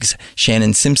digs.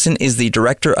 Shannon Simpson is the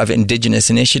Director of Indigenous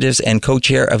Initiatives and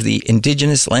co-chair of the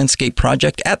Indigenous Landscape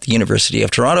Project at the University of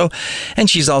Toronto, and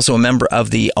she's also a member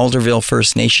of the Alderville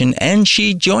First Nation, and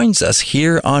she joins us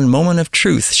here on Moment of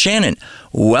Truth. Shannon,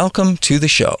 welcome to the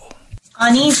show.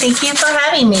 Ani, thank you for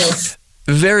having me.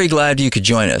 Very glad you could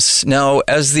join us. Now,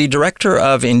 as the Director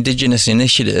of Indigenous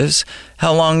Initiatives,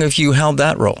 how long have you held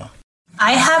that role?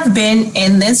 I have been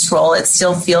in this role. It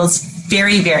still feels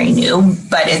very, very new,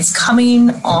 but it's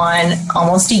coming on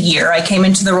almost a year. I came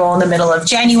into the role in the middle of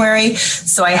January,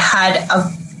 so I had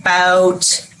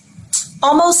about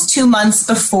almost 2 months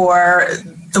before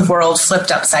the world flipped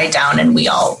upside down and we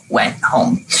all went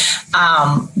home.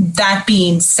 That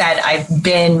being said, I've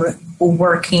been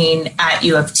working at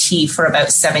U of T for about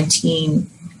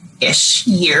 17-ish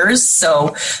years.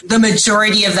 So the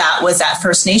majority of that was at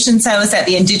First Nations House at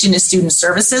the Indigenous Student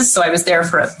Services. So I was there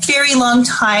for a very long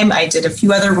time. I did a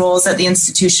few other roles at the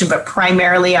institution, but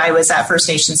primarily I was at First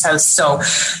Nations House. So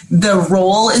the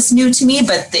role is new to me,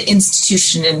 but the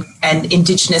institution and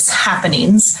Indigenous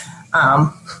happenings,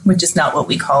 which is not what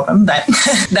we call them, but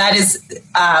that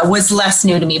was less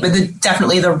new to me. But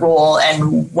definitely the role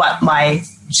and what my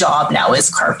job now is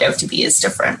carved out to be is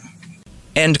different.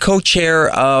 And co-chair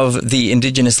of the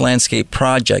Indigenous Landscape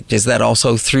Project, is that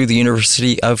also through the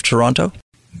University of Toronto?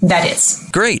 That is.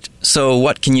 Great. So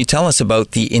what can you tell us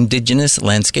about the Indigenous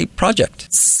Landscape Project?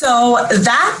 So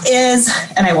that is,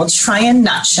 and I will try and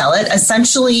nutshell it,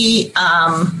 essentially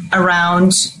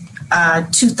around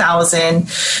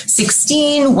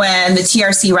 2016, when the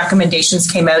TRC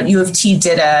recommendations came out, U of T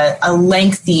did a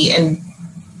lengthy and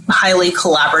highly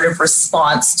collaborative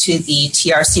response to the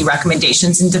TRC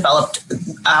recommendations and developed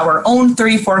our own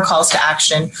 34 calls to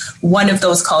action. One of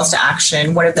those calls to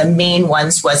action, one of the main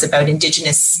ones, was about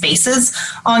Indigenous spaces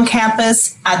on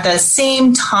campus. At the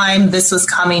same time this was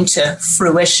coming to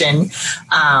fruition,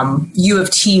 U of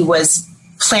T was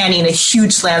planning a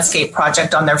huge landscape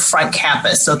project on their front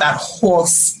campus. So that whole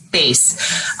space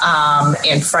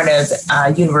in front of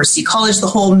University College, the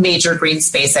whole major green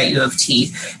space at U of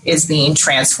T is being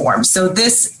transformed. So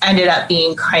this ended up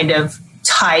being kind of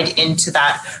tied into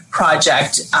that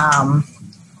project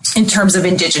in terms of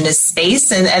Indigenous space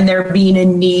and there being a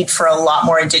need for a lot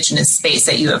more Indigenous space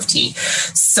at U of T.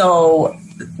 So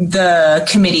the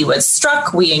committee was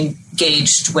struck. We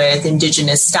engaged with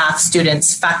Indigenous staff,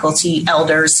 students, faculty,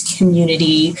 elders,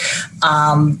 community,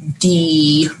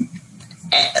 the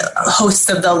hosts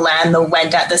of the land, the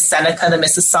Wendat, the Seneca, the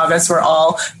Mississaugas were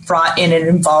all brought in and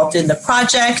involved in the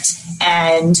project.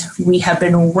 And we have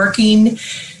been working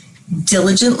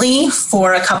diligently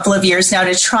for a couple of years now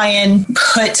to try and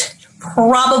put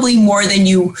probably more than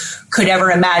you could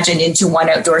ever imagine into one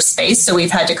outdoor space. So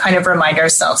we've had to kind of remind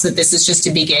ourselves that this is just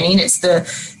a beginning. It's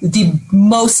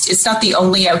it's not the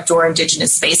only outdoor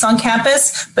Indigenous space on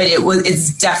campus, but it's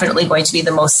definitely going to be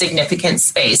the most significant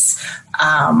space.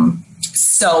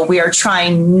 So we are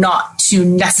trying not to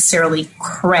necessarily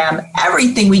cram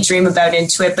everything we dream about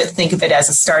into it, but think of it as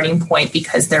a starting point,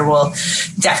 because there will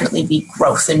definitely be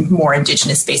growth in more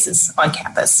Indigenous spaces on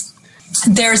campus.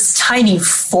 There's tiny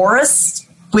forests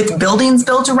with buildings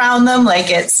built around them.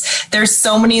 There's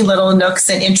so many little nooks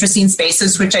and interesting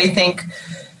spaces, which I think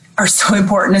are so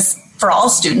important for all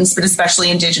students, but especially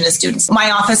Indigenous students.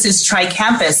 My office is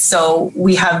tri-campus, so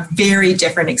we have very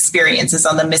different experiences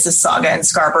on the Mississauga and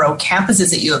Scarborough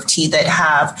campuses at U of T that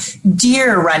have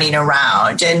deer running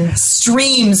around and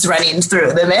streams running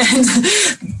through them and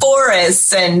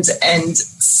forests and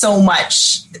so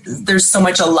much. There's so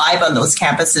much alive on those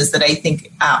campuses that I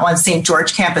think on St.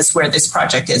 George campus, where this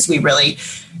project is, we really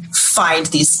find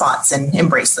these spots and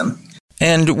embrace them.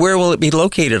 And where will it be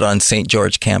located on St.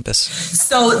 George campus?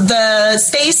 So the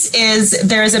space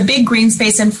there's a big green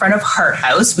space in front of Hart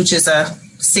House, which is a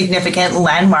significant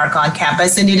landmark on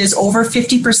campus. And it is over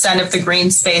 50% of the green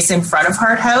space in front of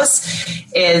Hart House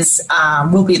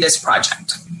will be this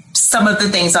project. Some of the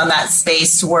things on that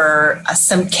space were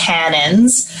some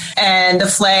cannons, and the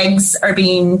flags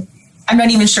I'm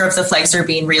not even sure if the flags are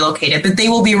being relocated, but they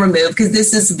will be removed because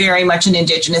this is very much an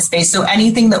Indigenous space. So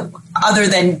anything that other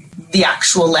than the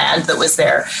actual land that was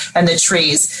there and the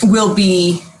trees will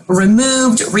be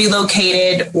removed,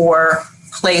 relocated, or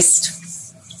placed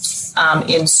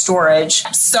in storage.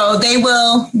 So they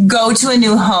will go to a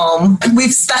new home.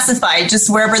 We've specified just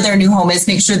wherever their new home is,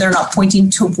 make sure they're not pointing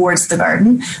towards the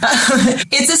garden.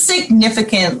 It's a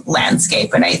significant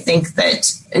landscape. And I think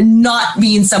that, not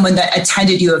being someone that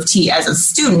attended U of T as a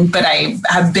student, but I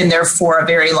have been there for a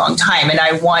very long time. And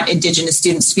I want Indigenous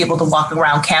students to be able to walk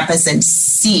around campus and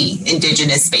see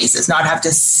Indigenous spaces, not have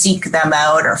to seek them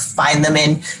out or find them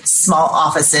in small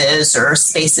offices or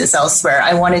spaces elsewhere.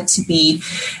 I want it to be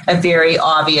a very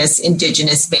obvious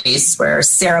Indigenous space where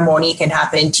ceremony can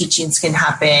happen, teachings can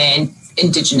happen,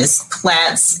 Indigenous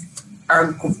plants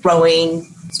are growing.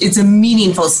 It's a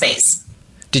meaningful space.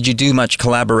 Did you do much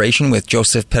collaboration with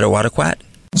Joseph Pitawatakwat?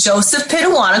 Joseph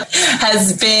Pitawatakwat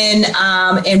has been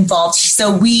involved.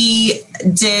 So we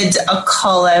did a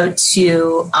call out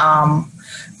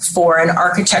for an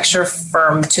architecture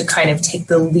firm to kind of take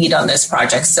the lead on this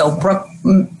project. So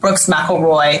Brooks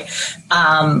McElroy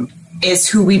is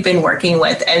who we've been working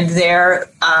with. And they're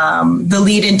the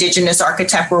lead Indigenous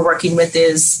architect we're working with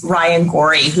is Ryan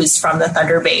Gorey, who's from the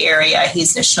Thunder Bay area.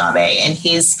 He's Anishinaabe, and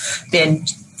he's been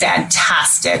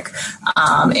fantastic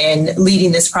in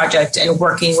leading this project and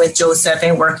working with Joseph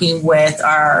and working with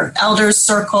our elders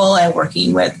circle and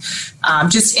working with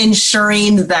just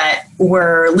ensuring that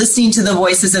we're listening to the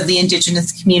voices of the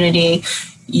Indigenous community.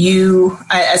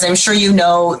 As I'm sure you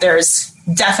know, there's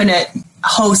definite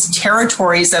host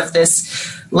territories of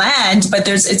this land, but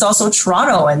it's also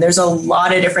Toronto, and there's a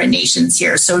lot of different nations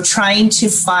here. So trying to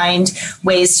find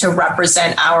ways to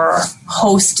represent our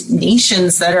host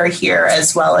nations that are here,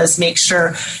 as well as make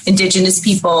sure Indigenous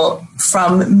people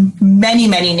from many,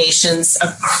 many nations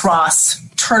across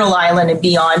Turtle Island and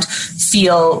beyond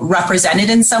feel represented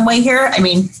in some way here. I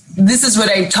mean, this is what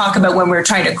I talk about when we're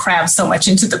trying to cram so much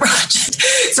into the project.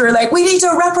 So we're like, we need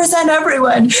to represent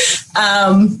everyone.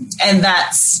 And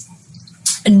that's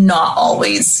not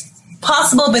always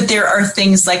possible, but there are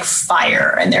things like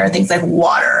fire, and there are things like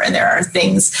water, and there are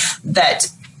things that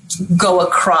go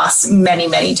across many,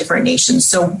 many different nations.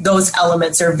 So those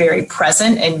elements are very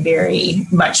present and very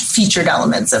much featured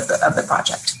elements of the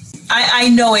project. I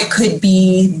know it could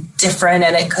be different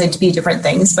and it could be different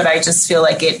things, but I just feel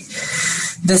like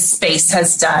the space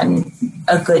has done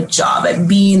a good job at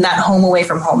being that home away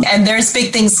from home. And there's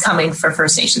big things coming for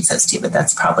First Nations House too, but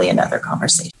that's probably another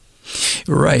conversation.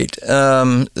 Right.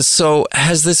 So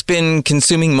has this been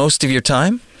consuming most of your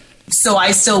time? So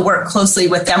I still work closely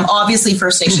with them. Obviously,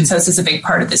 First Nations House is a big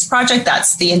part of this project.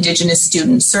 That's the Indigenous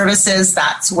Student Services.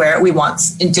 That's where we want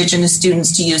Indigenous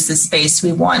students to use this space.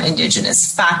 We want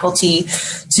Indigenous faculty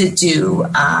to do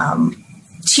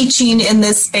teaching in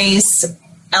this space.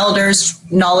 Elders,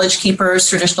 knowledge keepers,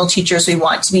 traditional teachers, we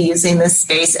want to be using this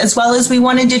space, as well as we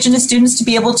want Indigenous students to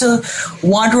be able to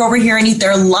wander over here and eat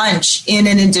their lunch in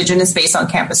an Indigenous space on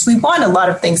campus. We want a lot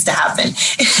of things to happen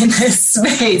in this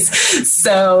space.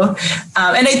 So,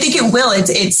 and I think it will.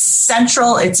 It's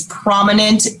central. It's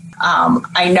prominent.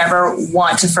 I never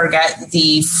want to forget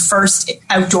the first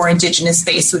outdoor Indigenous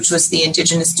space, which was the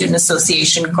Indigenous Student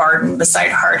Association garden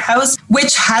beside Hart House,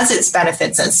 which has its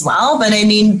benefits as well. But I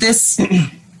mean, this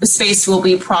space will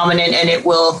be prominent, and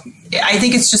I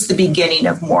think it's just the beginning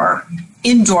of more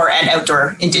indoor and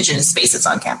outdoor Indigenous spaces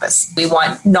on campus. We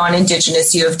want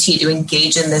non-Indigenous U of T to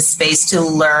engage in this space, to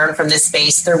learn from this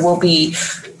space. There will be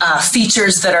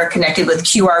features that are connected with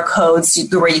QR codes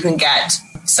where you can get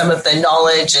some of the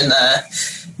knowledge and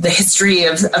the history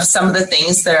of some of the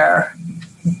things that are,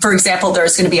 for example,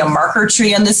 there's going to be a marker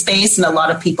tree on this space, and a lot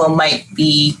of people might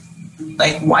be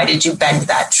like, why did you bend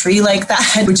that tree like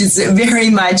that? Which is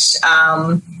very much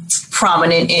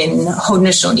prominent in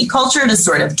Haudenosaunee culture, to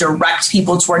sort of direct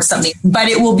people towards something. But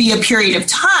it will be a period of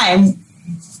time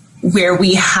where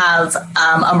we have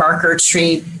a marker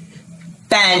tree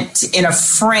bent in a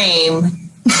frame.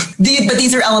 But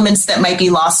these are elements that might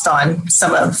be lost on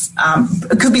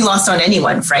it could be lost on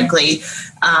anyone, frankly.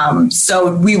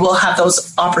 So we will have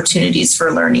those opportunities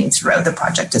for learning throughout the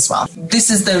project as well. This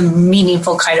is the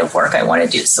meaningful kind of work I want to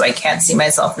do, so I can't see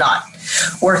myself not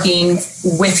working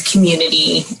with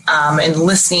community and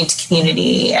listening to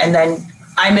community. And then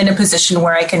I'm in a position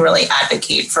where I can really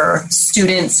advocate for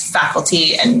students,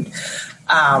 faculty, and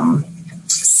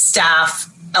staff,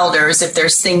 elders, if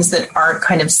there's things that aren't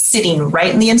kind of sitting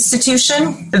right in the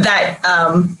institution, that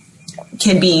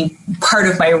can be part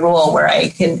of my role, where I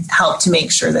can help to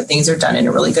make sure that things are done in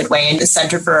a really good way. And the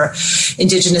Center for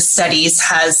Indigenous Studies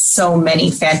has so many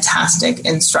fantastic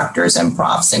instructors and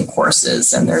profs and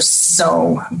courses, and there's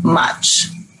so much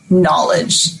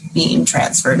knowledge being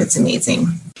transferred. It's amazing.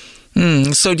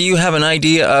 So do you have an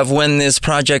idea of when this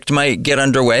project might get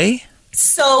underway?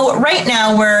 So right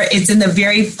now it's in the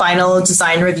very final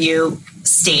design review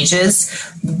stages.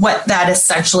 What that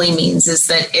essentially means is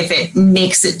that if it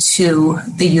makes it to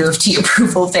the U of T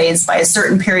approval phase by a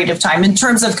certain period of time in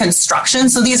terms of construction,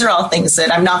 so these are all things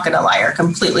that, I'm not going to lie, are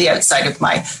completely outside of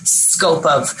my scope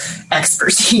of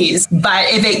expertise. But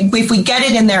if we get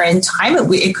it in there in time,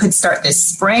 it could start this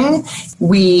spring.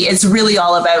 It's really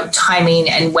all about timing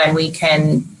and when we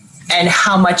can, and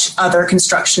how much other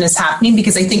construction is happening,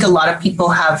 because I think a lot of people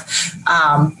have,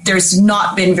 there's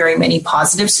not been very many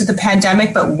positives to the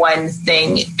pandemic, but one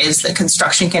thing is that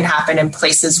construction can happen in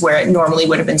places where it normally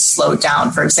would have been slowed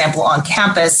down. For example, on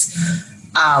campus,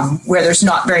 where there's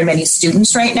not very many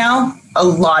students right now, a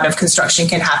lot of construction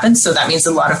can happen. So that means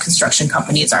a lot of construction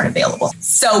companies aren't available.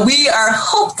 So we are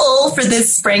hopeful for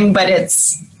this spring, but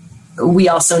we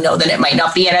also know that it might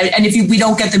not be. And if we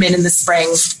don't get them in the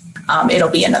spring, it'll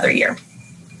be another year,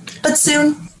 but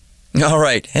soon. All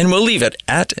right, and we'll leave it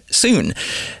at soon.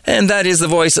 And that is the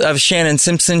voice of Shannon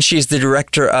Simpson. She's the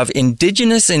Director of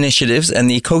Indigenous Initiatives and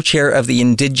the co-chair of the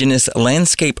Indigenous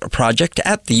Landscape Project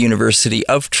at the University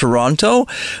of Toronto,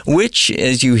 which,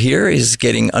 as you hear, is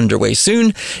getting underway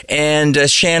soon. And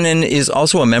Shannon is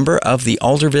also a member of the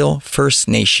Alderville First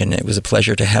Nation. It was a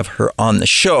pleasure to have her on the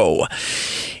show.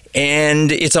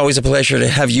 And it's always a pleasure to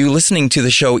have you listening to the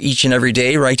show each and every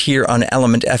day right here on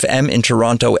Element FM in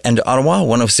Toronto and Ottawa,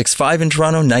 106.5 in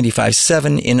Toronto,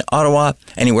 95.7 in Ottawa,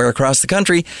 anywhere across the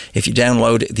country. If you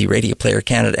download the Radio Player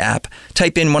Canada app,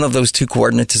 type in one of those two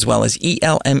coordinates as well as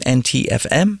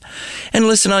ELMNT-FM, and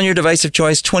listen on your device of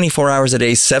choice 24 hours a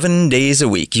day, 7 days a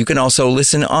week. You can also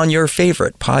listen on your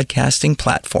favorite podcasting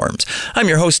platforms. I'm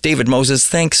your host, David Moses.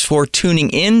 Thanks for tuning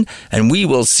in, and we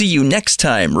will see you next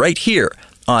time right here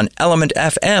on Element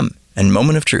FM and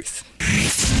Moment of Truth.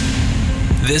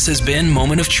 This has been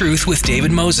Moment of Truth with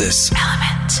David Moses.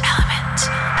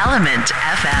 Element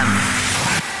FM.